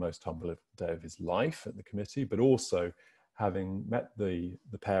being the most humble day of his life at the committee, but also having met the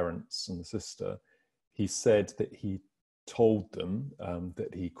parents and the sister, he said that he told them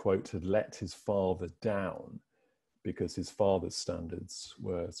that he, quote, had let his father down because his father's standards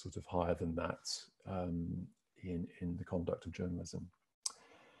were sort of higher than that in the conduct of journalism.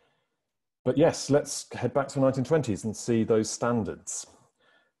 But yes, let's head back to the 1920s and see those standards.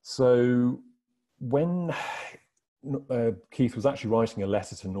 So when Keith was actually writing a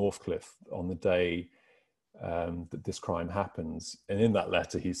letter to Northcliffe on the day that this crime happens, and in that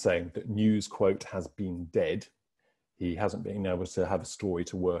letter he's saying that news, quote, has been dead. He hasn't been able to have a story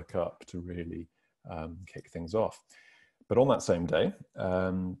to work up to really kick things off. But on that same day,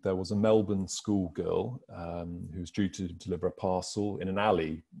 there was a Melbourne schoolgirl who was due to deliver a parcel in an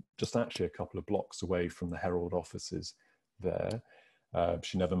alley just actually a couple of blocks away from the Herald offices there.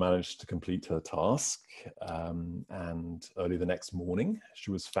 She never managed to complete her task, and early the next morning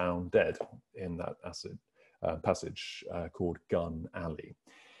she was found dead in that passage called Gun Alley.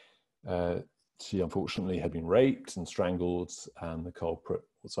 She unfortunately had been raped and strangled, and the culprit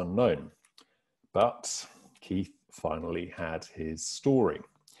was unknown. But Keith finally had his story.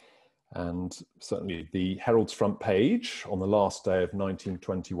 And certainly the Herald's front page on the last day of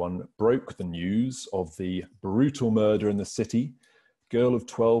 1921 broke the news of the brutal murder in the city, girl of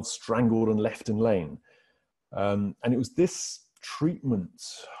 12 strangled and left in lane. And it was this treatment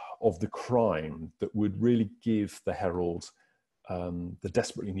of the crime that would really give the Herald the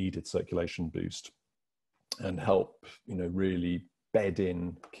desperately needed circulation boost and help, you know, really bed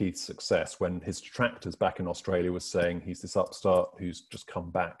in Keith's success when his detractors back in Australia were saying he's this upstart who's just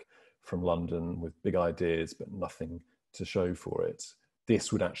come back from London with big ideas but nothing to show for it.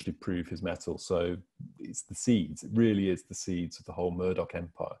 This would actually prove his mettle. So it's the seeds, it really is the seeds of the whole Murdoch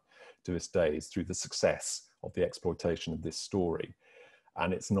empire to this day, is through the success of the exploitation of this story.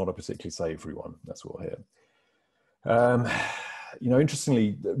 And it's not a particularly savoury one, that's what we'll hear. You know,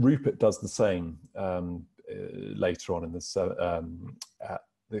 interestingly, Rupert does the same later on in this, at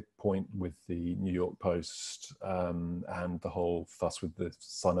the point with the New York Post and the whole fuss with the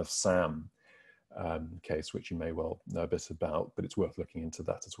Son of Sam case, which you may well know a bit about, but it's worth looking into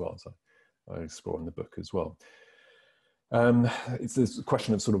that as well. So I explore in the book as well. It's this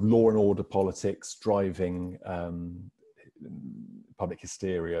question of sort of law and order politics driving public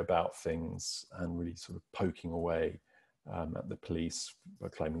hysteria about things and really sort of poking away at the police by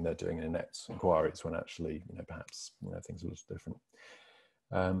claiming they're doing inept inquiries when actually, you know, perhaps, you know, things are a little different.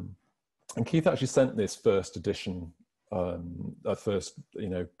 And Keith actually sent this first edition, first, you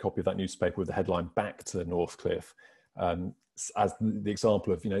know, copy of that newspaper with the headline back to Northcliffe as the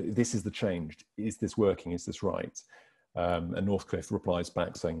example of, you know, this is the change. Is this working? Is this right? And Northcliffe replies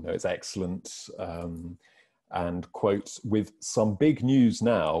back saying, no, it's excellent. And quote, with some big news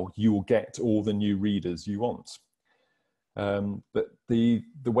now, you will get all the new readers you want. But the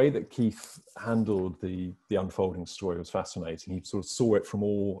way that Keith handled the unfolding story was fascinating. He sort of saw it from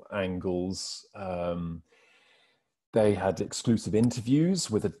all angles. They had exclusive interviews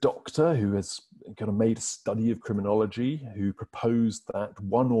with a doctor who has kind of made a study of criminology, who proposed that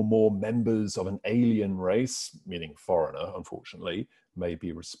one or more members of an alien race, meaning foreigner, unfortunately, may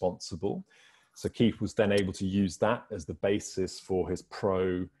be responsible. So Keith was then able to use that as the basis for his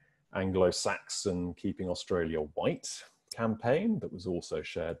pro-Anglo-Saxon keeping Australia white campaign that was also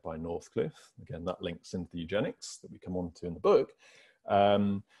shared by Northcliffe. Again, that links into the eugenics that we come on to in the book.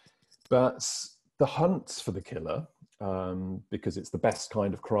 But the hunt for the killer, because it's the best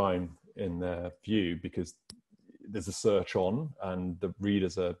kind of crime in their view, because there's a search on and the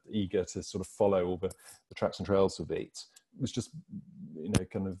readers are eager to sort of follow all the tracks and trails of it, was just, you know,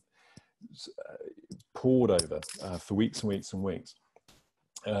 kind of poured over for weeks and weeks and weeks.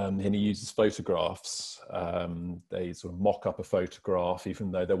 And he uses photographs. They sort of mock up a photograph,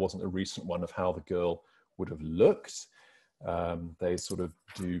 even though there wasn't a recent one of how the girl would have looked. They sort of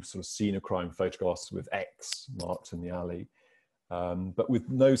do sort of scene of crime photographs with X marked in the alley, but with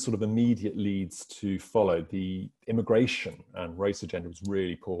no sort of immediate leads to follow. The immigration and race agenda was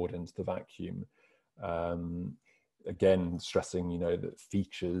really poured into the vacuum. again stressing, you know, that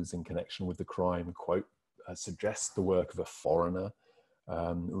features in connection with the crime, quote, suggest the work of a foreigner,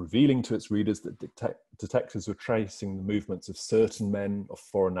 revealing to its readers that detectives were tracing the movements of certain men of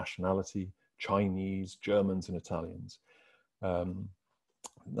foreign nationality, Chinese, Germans and Italians.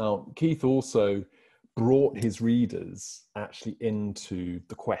 Now, Keith also brought his readers actually into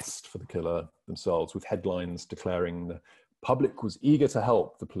the quest for the killer themselves, with headlines declaring the public was eager to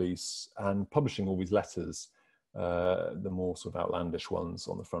help the police, and publishing all these letters, the more sort of outlandish ones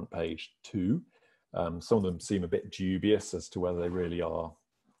on the front page too. Some of them seem a bit dubious as to whether they really are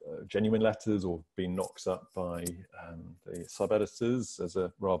genuine letters or being knocked up by the sub-editors as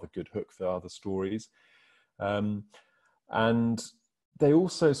a rather good hook for other stories. And they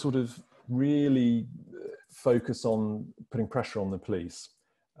also sort of really focus on putting pressure on the police,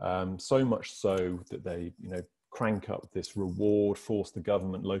 so much so that they, you know, crank up this reward, force the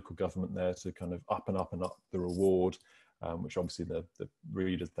government, local government there to kind of up and up and up the reward, which obviously the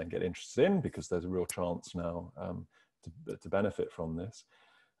readers then get interested in because there's a real chance now to benefit from this.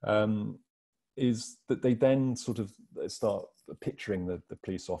 Is that they then sort of start picturing the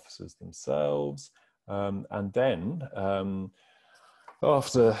police officers themselves, and then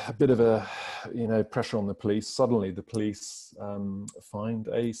after a bit of a, you know, pressure on the police, suddenly the police find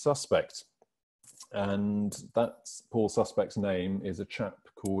a suspect, and that poor suspect's name is a chap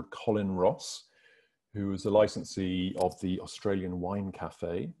called Colin Ross, who was a licensee of the Australian Wine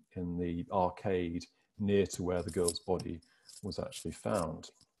Cafe in the arcade near to where the girl's body was actually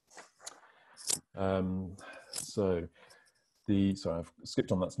found. Sorry, I've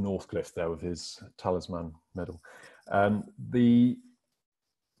skipped on, that's Northcliffe there with his talisman medal.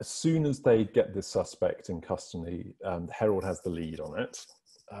 As soon as they get this suspect in custody, the Herald has the lead on it.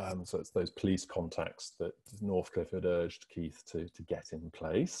 So it's those police contacts that Northcliffe had urged Keith to get in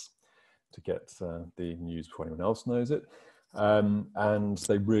place, to get the news before anyone else knows it. And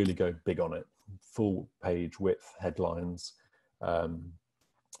they really go big on it, full page width headlines.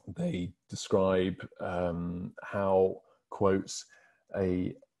 They describe how, quotes,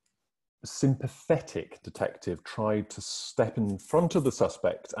 a sympathetic detective tried to step in front of the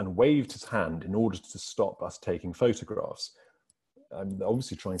suspect and waved his hand in order to stop us taking photographs.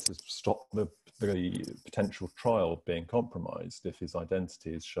 Obviously trying to stop the potential trial being compromised if his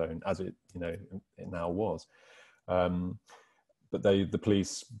identity is shown, as it, you know, it now was. But the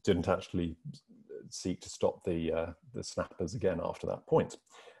police didn't actually seek to stop the snappers again after that point.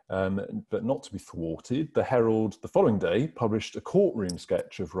 But not to be thwarted, the Herald the following day published a courtroom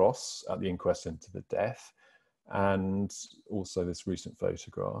sketch of Ross at the inquest into the death, and also this recent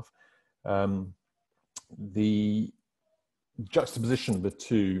photograph. The juxtaposition of the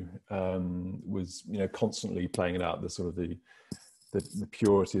two was, you know, constantly playing it out, the sort of the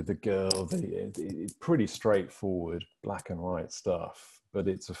purity of the girl, it's pretty straightforward black and white stuff, but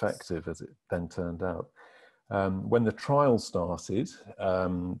it's effective, as it then turned out. When the trial started,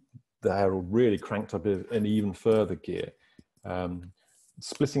 the Herald really cranked up an even further gear,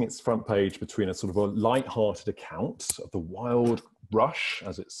 splitting its front page between a sort of a light-hearted account of the wild rush,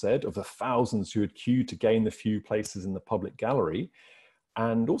 as it said, of the thousands who had queued to gain the few places in the public gallery,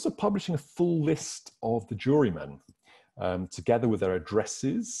 and also publishing a full list of the jurymen, together with their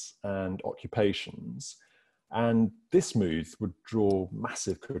addresses and occupations. And this move would draw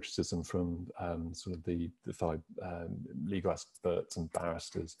massive criticism from sort of the legal experts and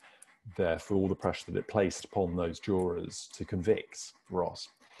barristers there for all the pressure that it placed upon those jurors to convict Ross.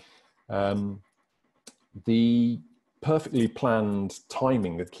 The perfectly planned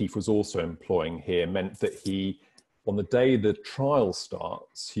timing that Keith was also employing here meant that he, on the day the trial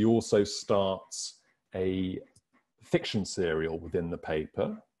starts, he also starts a fiction serial within the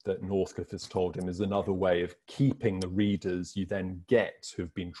paper that Northcliffe has told him is another way of keeping the readers you then get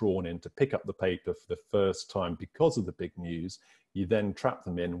who've been drawn in to pick up the paper for the first time because of the big news. You then trap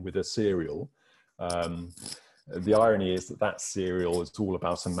them in with a serial. The irony is that serial is all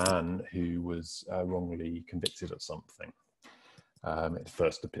about a man who was wrongly convicted of something. It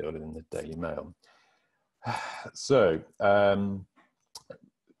first appeared in the Daily Mail. So,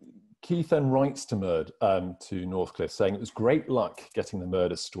 Keith then writes to Northcliffe saying, it was great luck getting the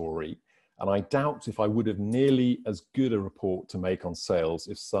murder story, and I doubt if I would have nearly as good a report to make on sales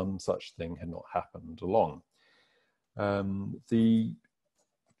if some such thing had not happened along. The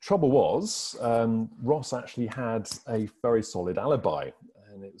trouble was, Ross actually had a very solid alibi,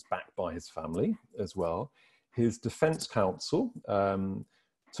 and it was backed by his family as well. His defense counsel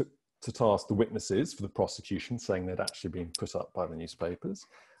took to task the witnesses for the prosecution, saying they'd actually been put up by the newspapers.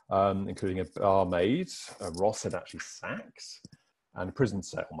 Including a barmaid Ross had actually sacked, and a prison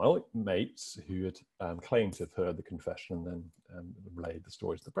cellmate who had claimed to have heard the confession and then relayed the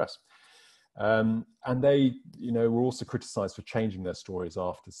story to the press. And they, were also criticised for changing their stories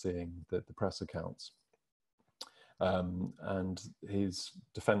after seeing the press accounts. And his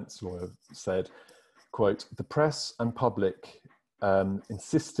defence lawyer said, quote, "The press and public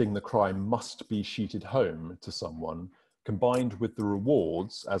insisting the crime must be sheeted home to someone, combined with the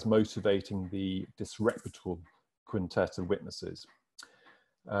rewards as motivating the disreputable quintet of witnesses."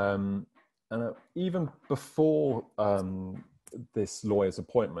 And even before this lawyer's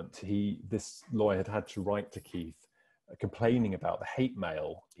appointment, this lawyer had to write to Keith complaining about the hate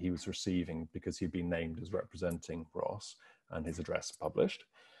mail he was receiving because he'd been named as representing Ross and his address published.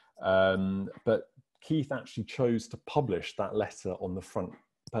 But Keith actually chose to publish that letter on the front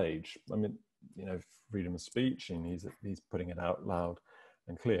page. I mean, freedom of speech, and he's putting it out loud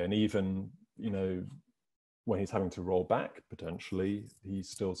and clear. And even, when he's having to roll back potentially, he's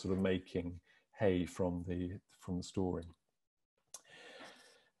still sort of making hay from the story.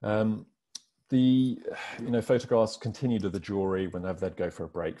 The photographs continued to the jury whenever they'd go for a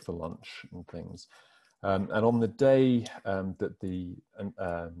break for lunch and things. And on the day that the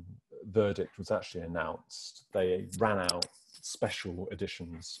verdict was actually announced, they ran out special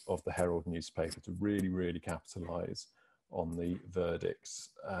editions of the Herald newspaper to really, really capitalise on the verdict's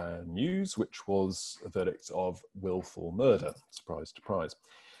news, which was a verdict of willful murder, surprise, surprise.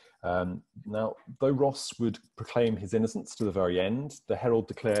 Now, though Ross would proclaim his innocence to the very end, the Herald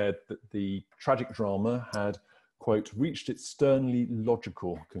declared that the tragic drama had, quote, reached its sternly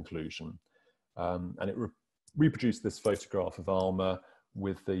logical conclusion. And it reproduced this photograph of Alma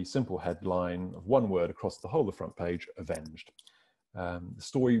with the simple headline of one word across the whole of the front page, "Avenged." The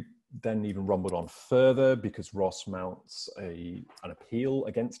story then even rumbled on further because Ross mounts an appeal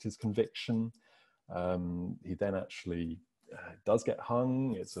against his conviction. He then actually does get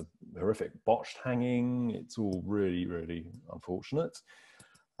hung. It's a horrific botched hanging. It's all really, really unfortunate.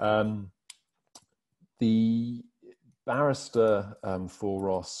 The barrister for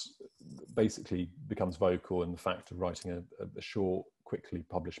Ross basically becomes vocal in the fact of writing a short, quickly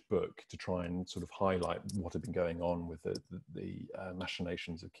published book to try and sort of highlight what had been going on with the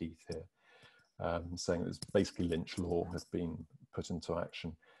machinations of Keith here, saying that basically lynch law has been put into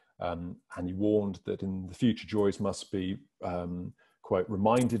action. And he warned that in the future, juries must be, quote,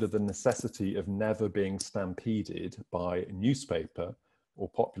 reminded of the necessity of never being stampeded by a newspaper or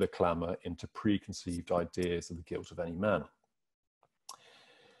popular clamour into preconceived ideas of the guilt of any man.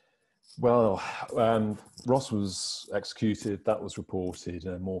 Well, Ross was executed. That was reported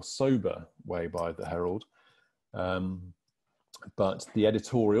in a more sober way by the Herald. But the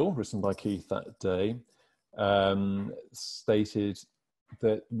editorial written by Keith that day stated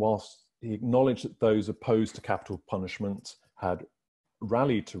that whilst he acknowledged that those opposed to capital punishment had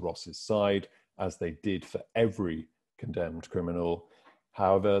rallied to Ross's side, as they did for every condemned criminal,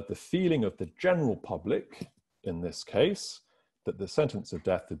 however, the feeling of the general public in this case, that the sentence of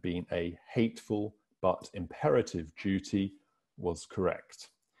death had been a hateful but imperative duty, was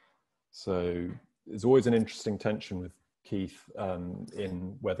correct. So there's always an interesting tension with Keith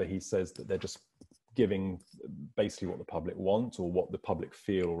in whether he says that they're just giving basically what the public want or what the public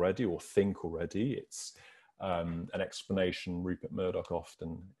feel already or think already. It's an explanation Rupert Murdoch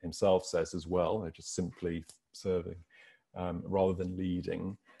often himself says as well. They're just simply serving rather than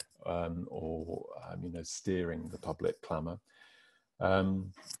leading or steering the public clamour.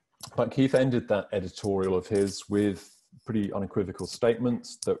 But Keith ended that editorial of his with pretty unequivocal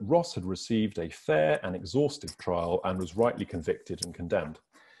statements that Ross had received a fair and exhaustive trial and was rightly convicted and condemned.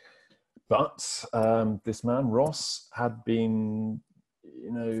 But this man, Ross, had been,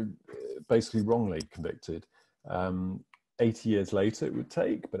 basically wrongly convicted. 80 years later it would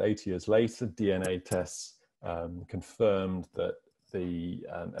take, but 80 years later, DNA tests confirmed that the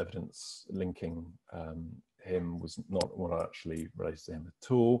evidence linking him was not actually related to him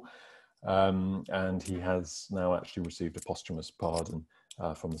at all. And he has now actually received a posthumous pardon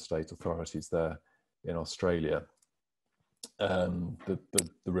from the state authorities there in Australia. The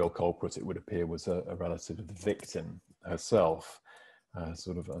real culprit, it would appear, was a relative of the victim herself,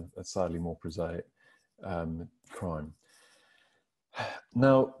 sort of a sadly more prosaic crime.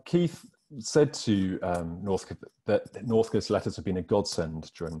 Now, Keith said to Northcote that Northcote's letters have been a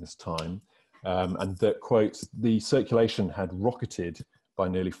godsend during this time, and that, quote, the circulation had rocketed by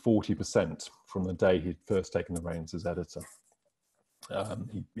nearly 40% from the day he'd first taken the reins as editor.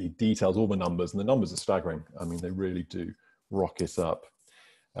 He details all the numbers, and the numbers are staggering. I mean, they really do rocket up.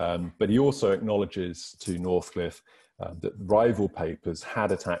 But he also acknowledges to Northcliffe that rival papers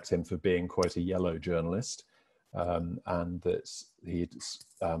had attacked him for being, quote, a yellow journalist, and that he'd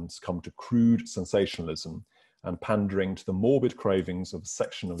succumbed to crude sensationalism and pandering to the morbid cravings of a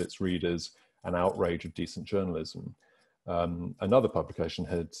section of its readers and outrage of decent journalism. Another publication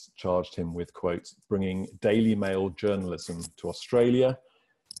had charged him with, quote, bringing Daily Mail journalism to Australia.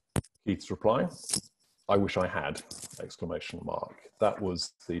 Keith's reply, I wish I had, exclamation mark. That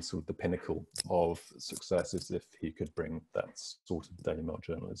was the sort of the pinnacle of success, as if he could bring that sort of Daily Mail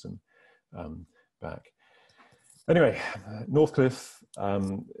journalism back. Anyway, Northcliffe,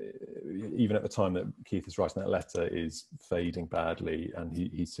 even at the time that Keith is writing that letter, is fading badly, and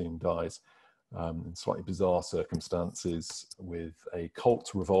he soon dies in slightly bizarre circumstances, with a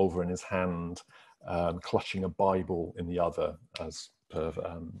Colt revolver in his hand, clutching a Bible in the other, as per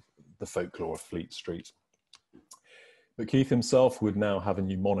the folklore of Fleet Street. But Keith himself would now have a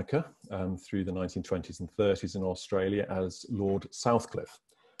new moniker through the 1920s and 30s in Australia as Lord Southcliffe.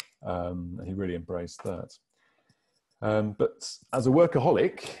 And he really embraced that. But as a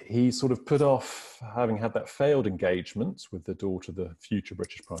workaholic, he sort of put off having had that failed engagement with the daughter of the future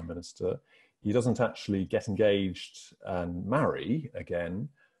British Prime Minister. He doesn't actually get engaged and marry again,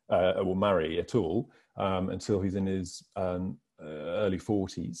 or marry at all, until he's in his early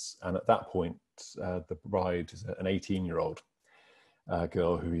 40s. And at that point, the bride is an 18-year-old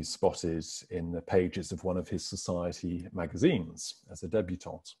girl who he spotted in the pages of one of his society magazines as a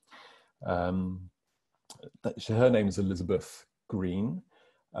debutante. Her name is Elizabeth Green.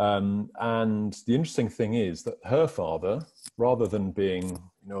 And the interesting thing is that her father, rather than being,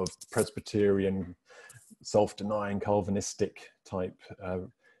 a Presbyterian, self-denying, Calvinistic type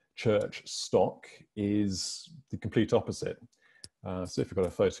church stock, is the complete opposite. So if you've got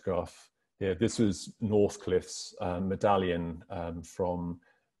a photograph here, this was Northcliffe's medallion from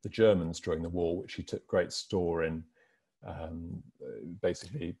the Germans during the war, which he took great store in,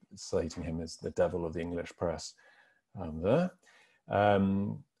 basically slating him as the devil of the English press there.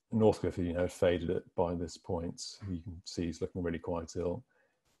 Northcliffe, faded it by this point. You can see he's looking really quite ill.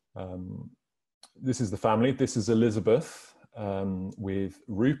 This is the family. This is Elizabeth with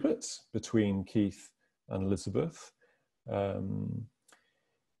Rupert between Keith and Elizabeth. And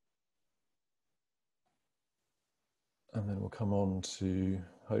then we'll come on to,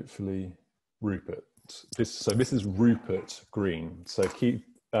 hopefully, Rupert. This is Rupert Green. So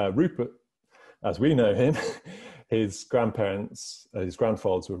Rupert, as we know him, his grandfathers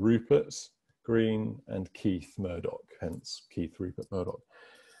were Rupert Green and Keith Murdoch, hence Keith Rupert Murdoch.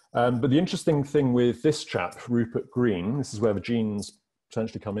 But the interesting thing with this chap, Rupert Green, this is where the genes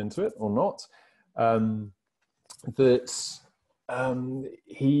potentially come into it or not, that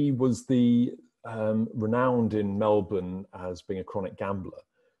he was renowned in Melbourne as being a chronic gambler.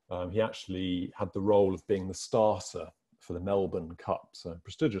 He actually had the role of being the starter for the Melbourne Cup, so a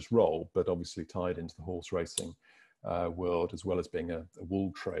prestigious role, but obviously tied into the horse racing world, as well as being a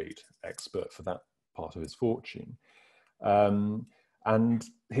wool trade expert for that part of his fortune. And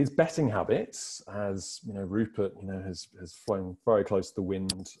his betting habits, as Rupert has flown very close to the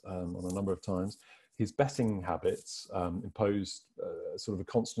wind on a number of times. His betting habits imposed sort of a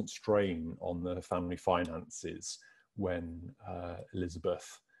constant strain on the family finances when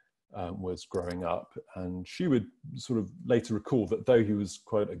Elizabeth was growing up, and she would sort of later recall that though he was,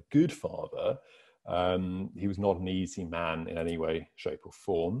 quote, a good father, he was not an easy man in any way, shape or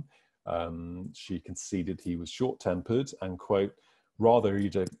form. She conceded he was short-tempered and, quote, rather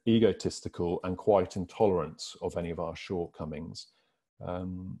egotistical and quite intolerant of any of our shortcomings.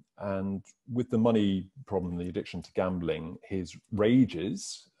 And with the money problem, the addiction to gambling, his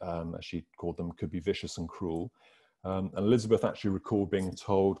rages, as she called them, could be vicious and cruel. And Elizabeth actually recalled being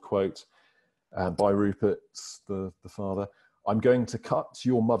told, quote, by Rupert, the father, I'm going to cut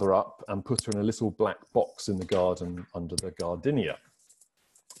your mother up and put her in a little black box in the garden under the gardenia.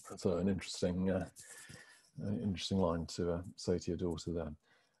 So an interesting line to say to your daughter there.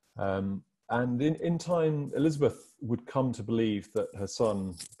 And in time, Elizabeth would come to believe that her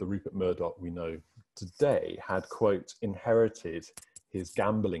son, the Rupert Murdoch we know today, had, quote, inherited his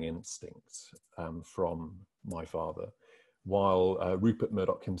gambling instinct from my father, while Rupert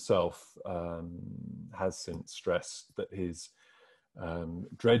Murdoch himself has since stressed that his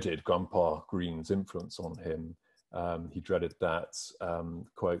dreaded Grandpa Green's influence on him. He dreaded that,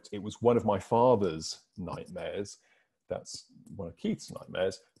 quote, it was one of my father's nightmares, that's one of Keith's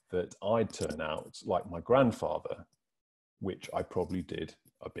nightmares, that I'd turn out like my grandfather, which I probably did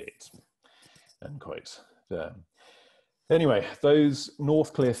a bit, end quote there. Anyway, those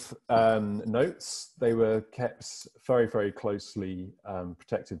Northcliffe notes, they were kept very, very closely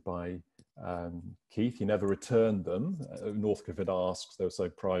protected by Keith. He never returned them. Northcliffe had asked, they were so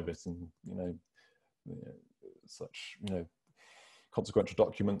private and, such, consequential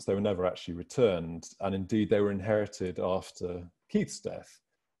documents. They were never actually returned, and indeed they were inherited after Keith's death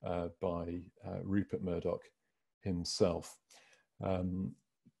by Rupert Murdoch himself.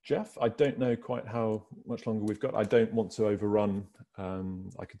 Jeff, I don't know quite how much longer we've got. I don't want to overrun.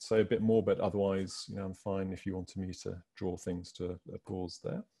 I could say a bit more, but otherwise, I'm fine if you wanted me to draw things to a pause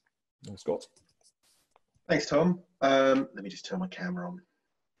there. Scott? Thanks, Tom. Let me just turn my camera on.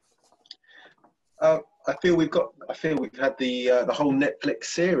 I feel we've had the whole Netflix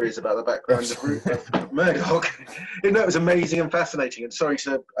series about the background of Rupert Murdoch. It was amazing and fascinating. And sorry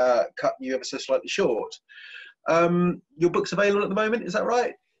to cut you ever so slightly short. Your book's available at the moment, is that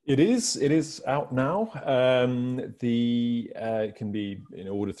right? It is out now. It can be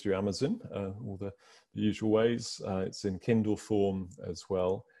ordered through Amazon, all the usual ways. It's in Kindle form as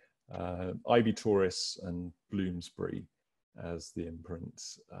well. IB Tauris and Bloomsbury as the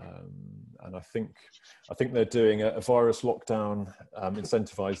imprint, and I think they're doing a virus lockdown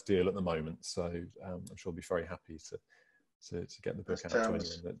incentivized deal at the moment. So I'm sure I'll be very happy to get the book out to anyone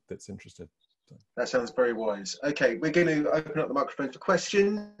that's interested. That sounds very wise. Okay, we're going to open up the microphone for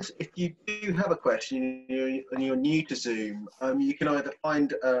questions. If you do have a question and you're new to Zoom, you can either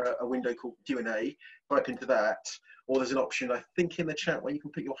find a window called Q&A, type into that, or there's an option, I think, in the chat where you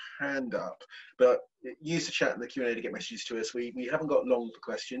can put your hand up. But use the chat and the Q&A to get messages to us. We haven't got long for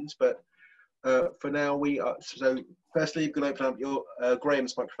questions, but for now we are. So firstly, you're going to open up your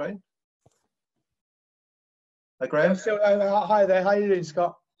Graham's microphone. Hi, Graham. Hi there. How are you doing,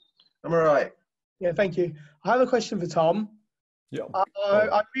 Scott? I'm all right. Yeah, thank you. I have a question for Tom. Yeah.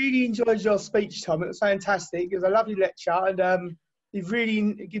 I really enjoyed your speech, Tom. It was fantastic. It was a lovely lecture, and you've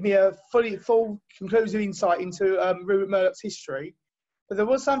really given me a full, conclusive insight into Rupert Murdoch's history. But there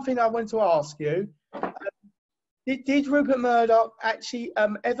was something I wanted to ask you. Did Rupert Murdoch actually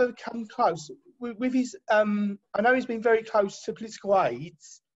ever come close with his? I know he's been very close to political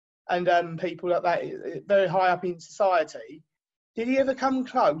aides and people like that, very high up in society. Did he ever come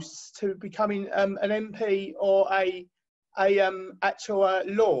close to becoming an MP or a actual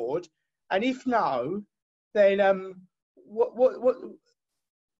lord? And if no, then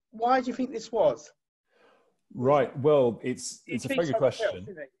why do you think this was? Right. Well, it's a very good question.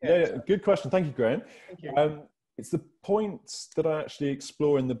 Yeah, good question. Thank you, Graham. Thank you. It's the points that I actually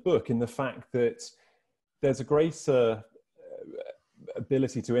explore in the book, in the fact that there's a greater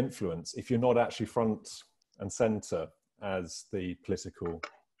ability to influence if you're not actually front and centre as the political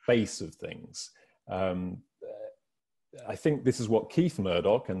face of things. I think this is what Keith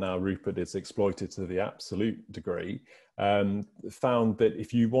Murdoch, and now Rupert, is exploited to the absolute degree, found that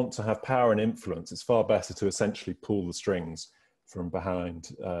if you want to have power and influence, it's far better to essentially pull the strings from behind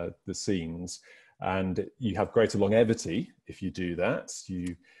the scenes. And you have greater longevity if you do that.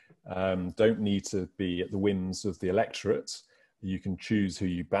 You don't need to be at the whims of the electorate. You can choose who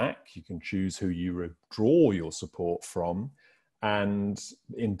you back, you can choose who you withdraw your support from. And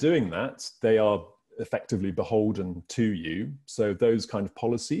in doing that, they are effectively beholden to you. So those kind of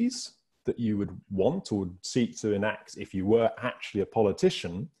policies that you would want or would seek to enact if you were actually a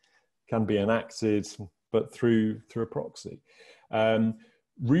politician can be enacted, but through a proxy.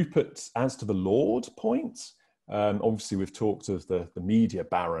 Rupert, as to the Lord point, obviously we've talked of the media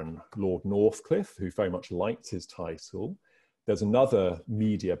baron, Lord Northcliffe, who very much liked his title. There's another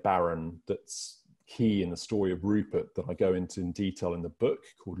media baron that's key in the story of Rupert that I go into in detail in the book,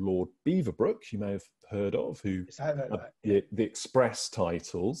 called Lord Beaverbrook, you may have heard of, who had the Express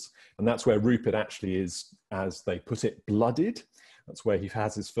titles. And that's where Rupert actually is, as they put it, blooded. That's where he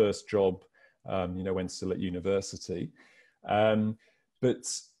has his first job, when still at university.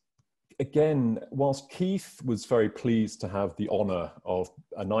 But again, whilst Keith was very pleased to have the honour of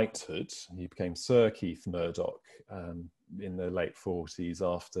a knighthood, he became Sir Keith Murdoch in the late 40s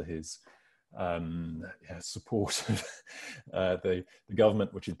after his support of the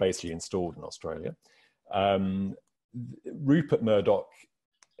government, which is basically installed in Australia. Rupert Murdoch,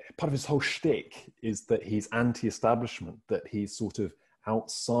 part of his whole shtick is that he's anti-establishment, that he's sort of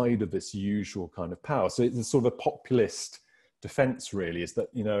outside of this usual kind of power. So it's sort of a populist defense, really, is that,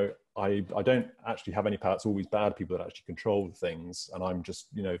 I don't actually have any power. It's always bad people that actually control things, and I'm just,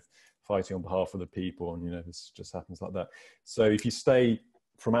 fighting on behalf of the people, and this just happens like that. So if you stay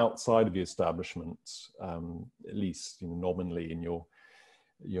from outside of the establishment, at least nominally in your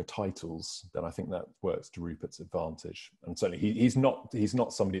titles, then I think that works to Rupert's advantage. And certainly he's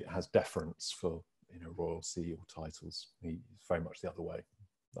not somebody that has deference for royalty or titles. He's very much the other way,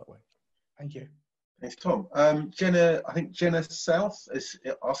 that way. Thank you. Thanks, Tom. Jenna, I think Jenna South is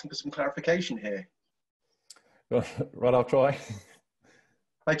asking for some clarification here. Right, I'll try.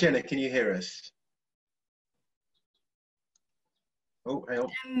 Hi, Jenna, can you hear us? Oh, hang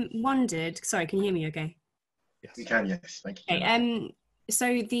on. Wondered. Sorry, can you hear me? Okay. Yes. We can, yes. Thank you. Okay.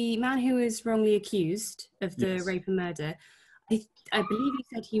 So the man who was wrongly accused of the Yes. rape and murder, I believe he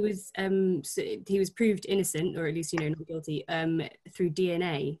said he was proved innocent, or at least not guilty, through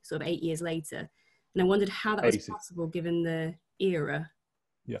DNA, sort of 8 years later. And I wondered how that was 80. possible given the era.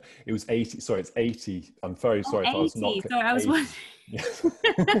 Yeah, it was 80. Sorry, it's 80. I'm very sorry if I was not. 80. Sorry, I was 80. wondering. Yeah.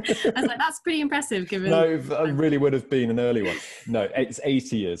 I was like, that's pretty impressive given. No, that really would have been an early one. No, it's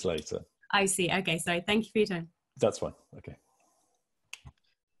 80 years later. I see. Okay, sorry. Thank you for your time. That's fine. Okay.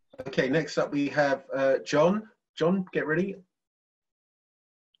 Okay, next up we have John. John, get ready.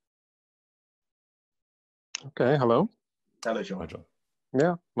 Okay, hello. Hello, John. Hi, John.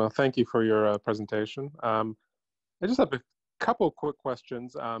 Yeah, well, thank you for your presentation. I just have a couple quick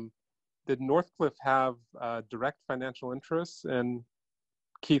questions. Did Northcliffe have direct financial interests in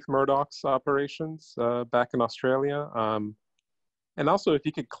Keith Murdoch's operations back in Australia? And also, if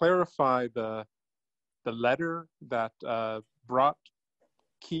you could clarify the letter that brought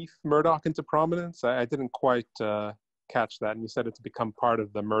Keith Murdoch into prominence. I didn't quite catch that, and you said it's become part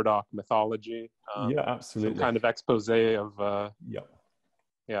of the Murdoch mythology. Yeah, absolutely. Some kind of expose of. Yeah.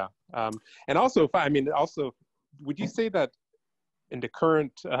 Yeah, and also, also, would you say that in the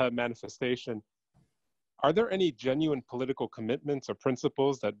current manifestation, are there any genuine political commitments or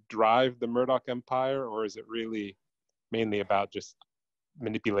principles that drive the Murdoch empire, or is it really mainly about just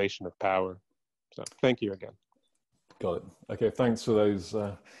manipulation of power? So, thank you again. Got it. Okay, thanks for those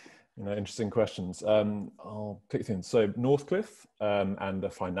interesting questions. I'll pick things. So Northcliffe and a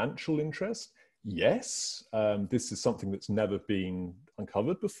financial interest. Yes, this is something that's never been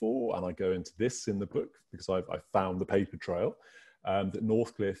uncovered before, and I go into this in the book because I found the paper trail, that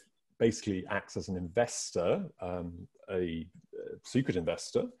Northcliffe basically acts as an investor, a secret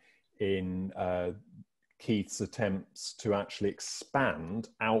investor in Keith's attempts to actually expand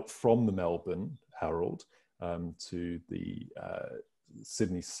out from the Melbourne Herald to the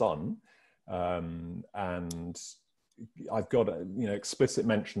Sydney Sun, and I've got explicit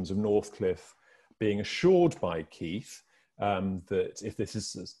mentions of Northcliffe being assured by Keith that if this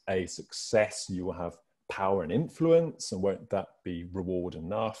is a success, you will have power and influence, and won't that be reward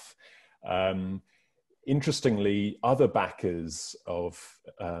enough? Interestingly, other backers of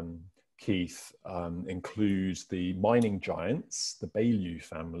Keith include the mining giants, the Baillieu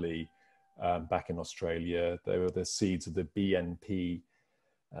family back in Australia. They were the seeds of the BNP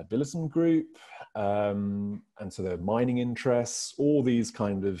Billiton Group, and so they're mining interests, all these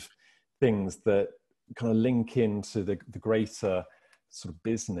kind of things that kind of link into the greater sort of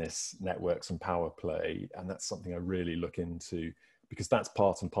business networks and power play. And that's something I really look into, because that's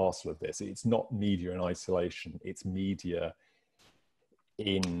part and parcel of this. It's not media in isolation, it's media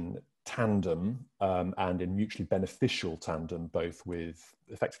in tandem and in mutually beneficial tandem, both with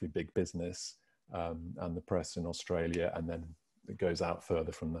effectively big business and the press in Australia, and then it goes out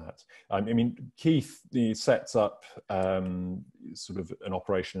further from that. I mean, Keith sets up sort of an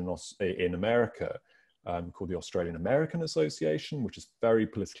operation in America called the Australian American Association, which is very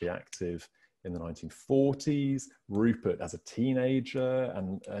politically active in the 1940s. Rupert, as a teenager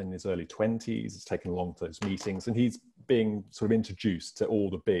and in his early 20s, is taken along to those meetings, and he's being sort of introduced to all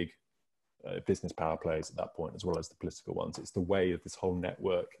the big business power players at that point, as well as the political ones. It's the way of this whole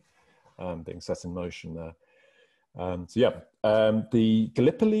network being set in motion there. So yeah, the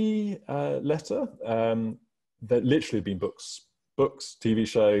Gallipoli letter, there literally have been books, TV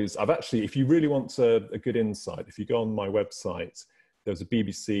shows. I've actually, if you really want a good insight, if you go on my website, there's a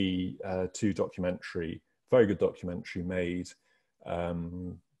BBC 2 documentary, very good documentary made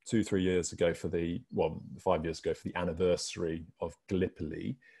 2-3 years ago for 5 years ago for the anniversary of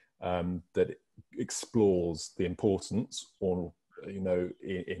Gallipoli, that explores the importance, or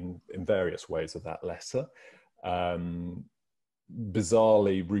in various ways, of that letter.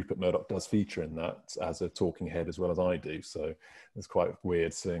 Bizarrely, Rupert Murdoch does feature in that as a talking head as well as I do, so it's quite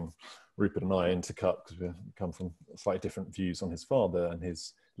weird seeing Rupert and I intercut, because we come from slightly different views on his father and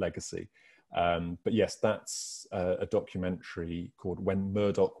his legacy. But yes, that's a documentary called When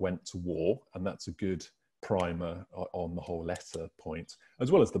Murdoch Went to War, and that's a good primer on the whole letter point,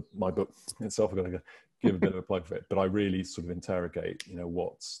 as well as my book itself. I've got to give a bit of a plug for it, but I really sort of interrogate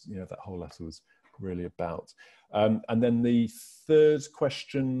what's that whole letter was really about. And then the third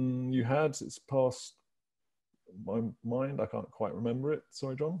question you had, it's past my mind, I can't quite remember it.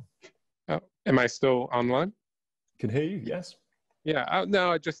 Sorry, John. Am I still online? Can hear you, yes. Yeah,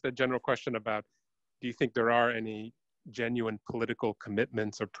 no, just a general question about, do you think there are any genuine political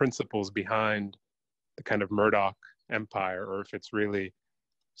commitments or principles behind the kind of Murdoch empire, or if it's really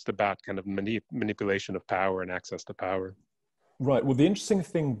just about kind of manipulation of power and access to power? Right. Well, the interesting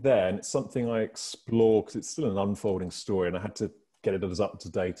thing there, and it's something I explore because it's still an unfolding story, and I had to get it as up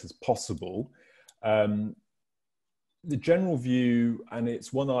to date as possible. The general view, and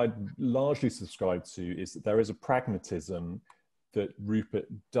it's one I largely subscribe to, is that there is a pragmatism that Rupert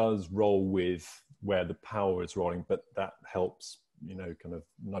does roll with where the power is rolling, but that helps, you know, kind of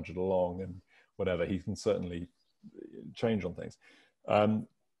nudge it along and whatever. He can certainly change on things.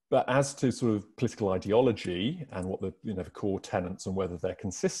 But as to sort of political ideology and what the, you know, the core tenets and whether they're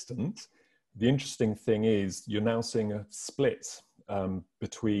consistent, the interesting thing is you're now seeing a split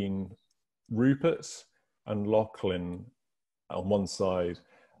between Rupert and Lachlan on one side,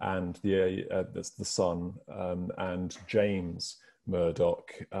 and that's the son, and James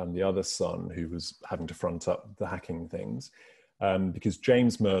Murdoch, the other son, who was having to front up the hacking things, because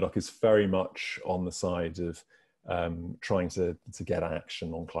James Murdoch is very much on the side of trying to get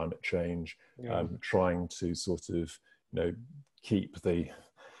action on climate change, trying to sort of, you know, keep the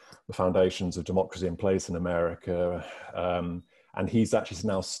foundations of democracy in place in America. And he's actually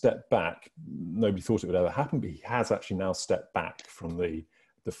now stepped back. Nobody thought it would ever happen, but he has actually now stepped back from the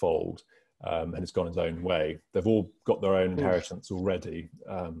fold, and has gone his own way. They've all got their own inheritance already,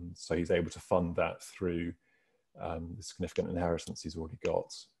 so he's able to fund that through the significant inheritance he's already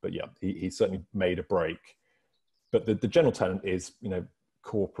got. But yeah, he certainly made a break. But the general tenet is, you know,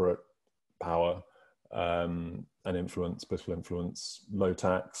 corporate power and influence, political influence, low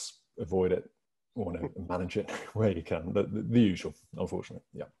tax, avoid it, or no, manage it where you can. The usual, unfortunately.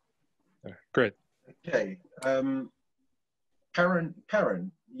 Yeah. Great. Okay. Karen,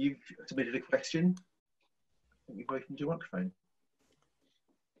 you've submitted a question. I think you've opened your microphone.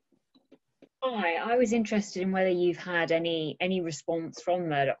 Hi, I was interested in whether you've had any response from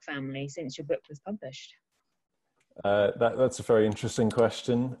Murdoch family since your book was published. That's a very interesting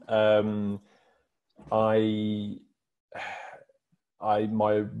question. My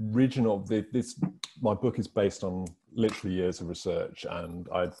book is based on literally years of research, and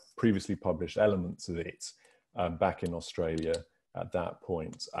I'd previously published elements of it back in Australia at that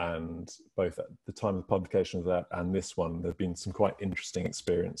point. And both at the time of the publication of that and this one, there have been some quite interesting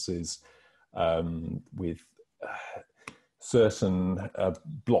experiences with certain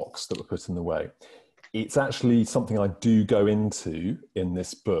blocks that were put in the way. It's actually something I do go into in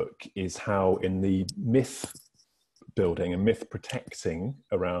this book, is how in the myth building and myth protecting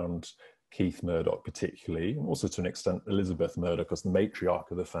around Keith Murdoch particularly, and also to an extent Elizabeth Murdoch as the matriarch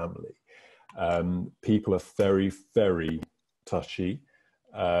of the family, people are very, very touchy.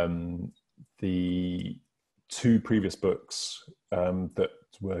 The two previous books that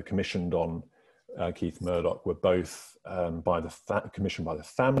were commissioned on Keith Murdoch were both commissioned by the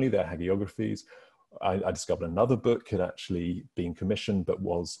family, their hagiographies. I discovered another book had actually been commissioned, but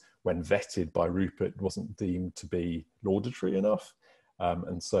was, when vetted by Rupert, wasn't deemed to be laudatory enough.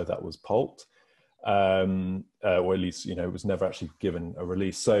 And so that was pulped, or at least, you know, it was never actually given a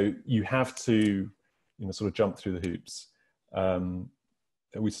release. So you have to, you know, sort of jump through the hoops. Are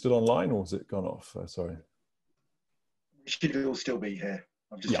we still online, or has it gone off? Sorry. We should all still be here.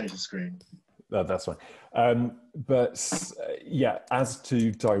 I've just changed the screen. That's fine. Yeah, as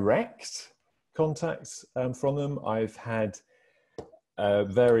to direct contacts from them, I've had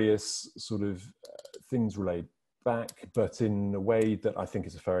various sort of things relayed back, but in a way that I think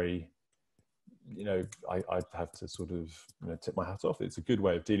is a very, you know, I'd have to sort of, you know, tip my hat off. It's a good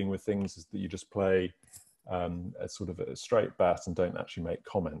way of dealing with things, is that you just play a sort of a straight bat and don't actually make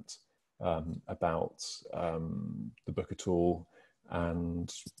comment about the book at all,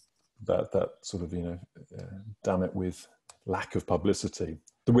 and that sort of, you know, damn it with lack of publicity.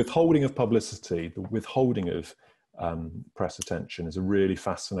 The withholding of publicity, the withholding of press attention is a really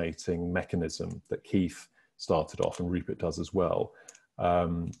fascinating mechanism that Keith started off, and Rupert does as well.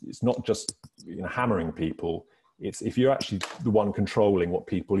 It's not just, you know, hammering people. It's if you're actually the one controlling what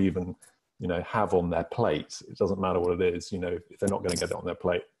people even, you know, have on their plate. It doesn't matter what it is. You know, if they're not going to get it on their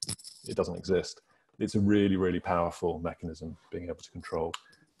plate, it doesn't exist. It's a really, really powerful mechanism, being able to control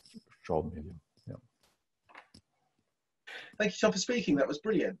the medium. Yeah. Thank you, Tom, for speaking. That was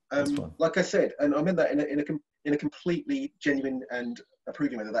brilliant. Like I said, and I meant that in a completely genuine and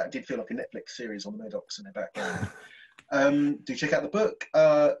approving way, that did feel like a Netflix series on the Murdochs in the background. Do check out the book.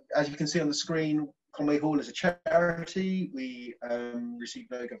 As you can see on the screen, Conway Hall is a charity. We receive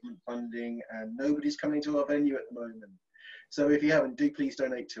no government funding, and nobody's coming to our venue at the moment. So if you haven't, do please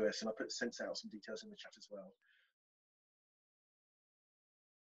donate to us, and I'll send out some details in the chat as well.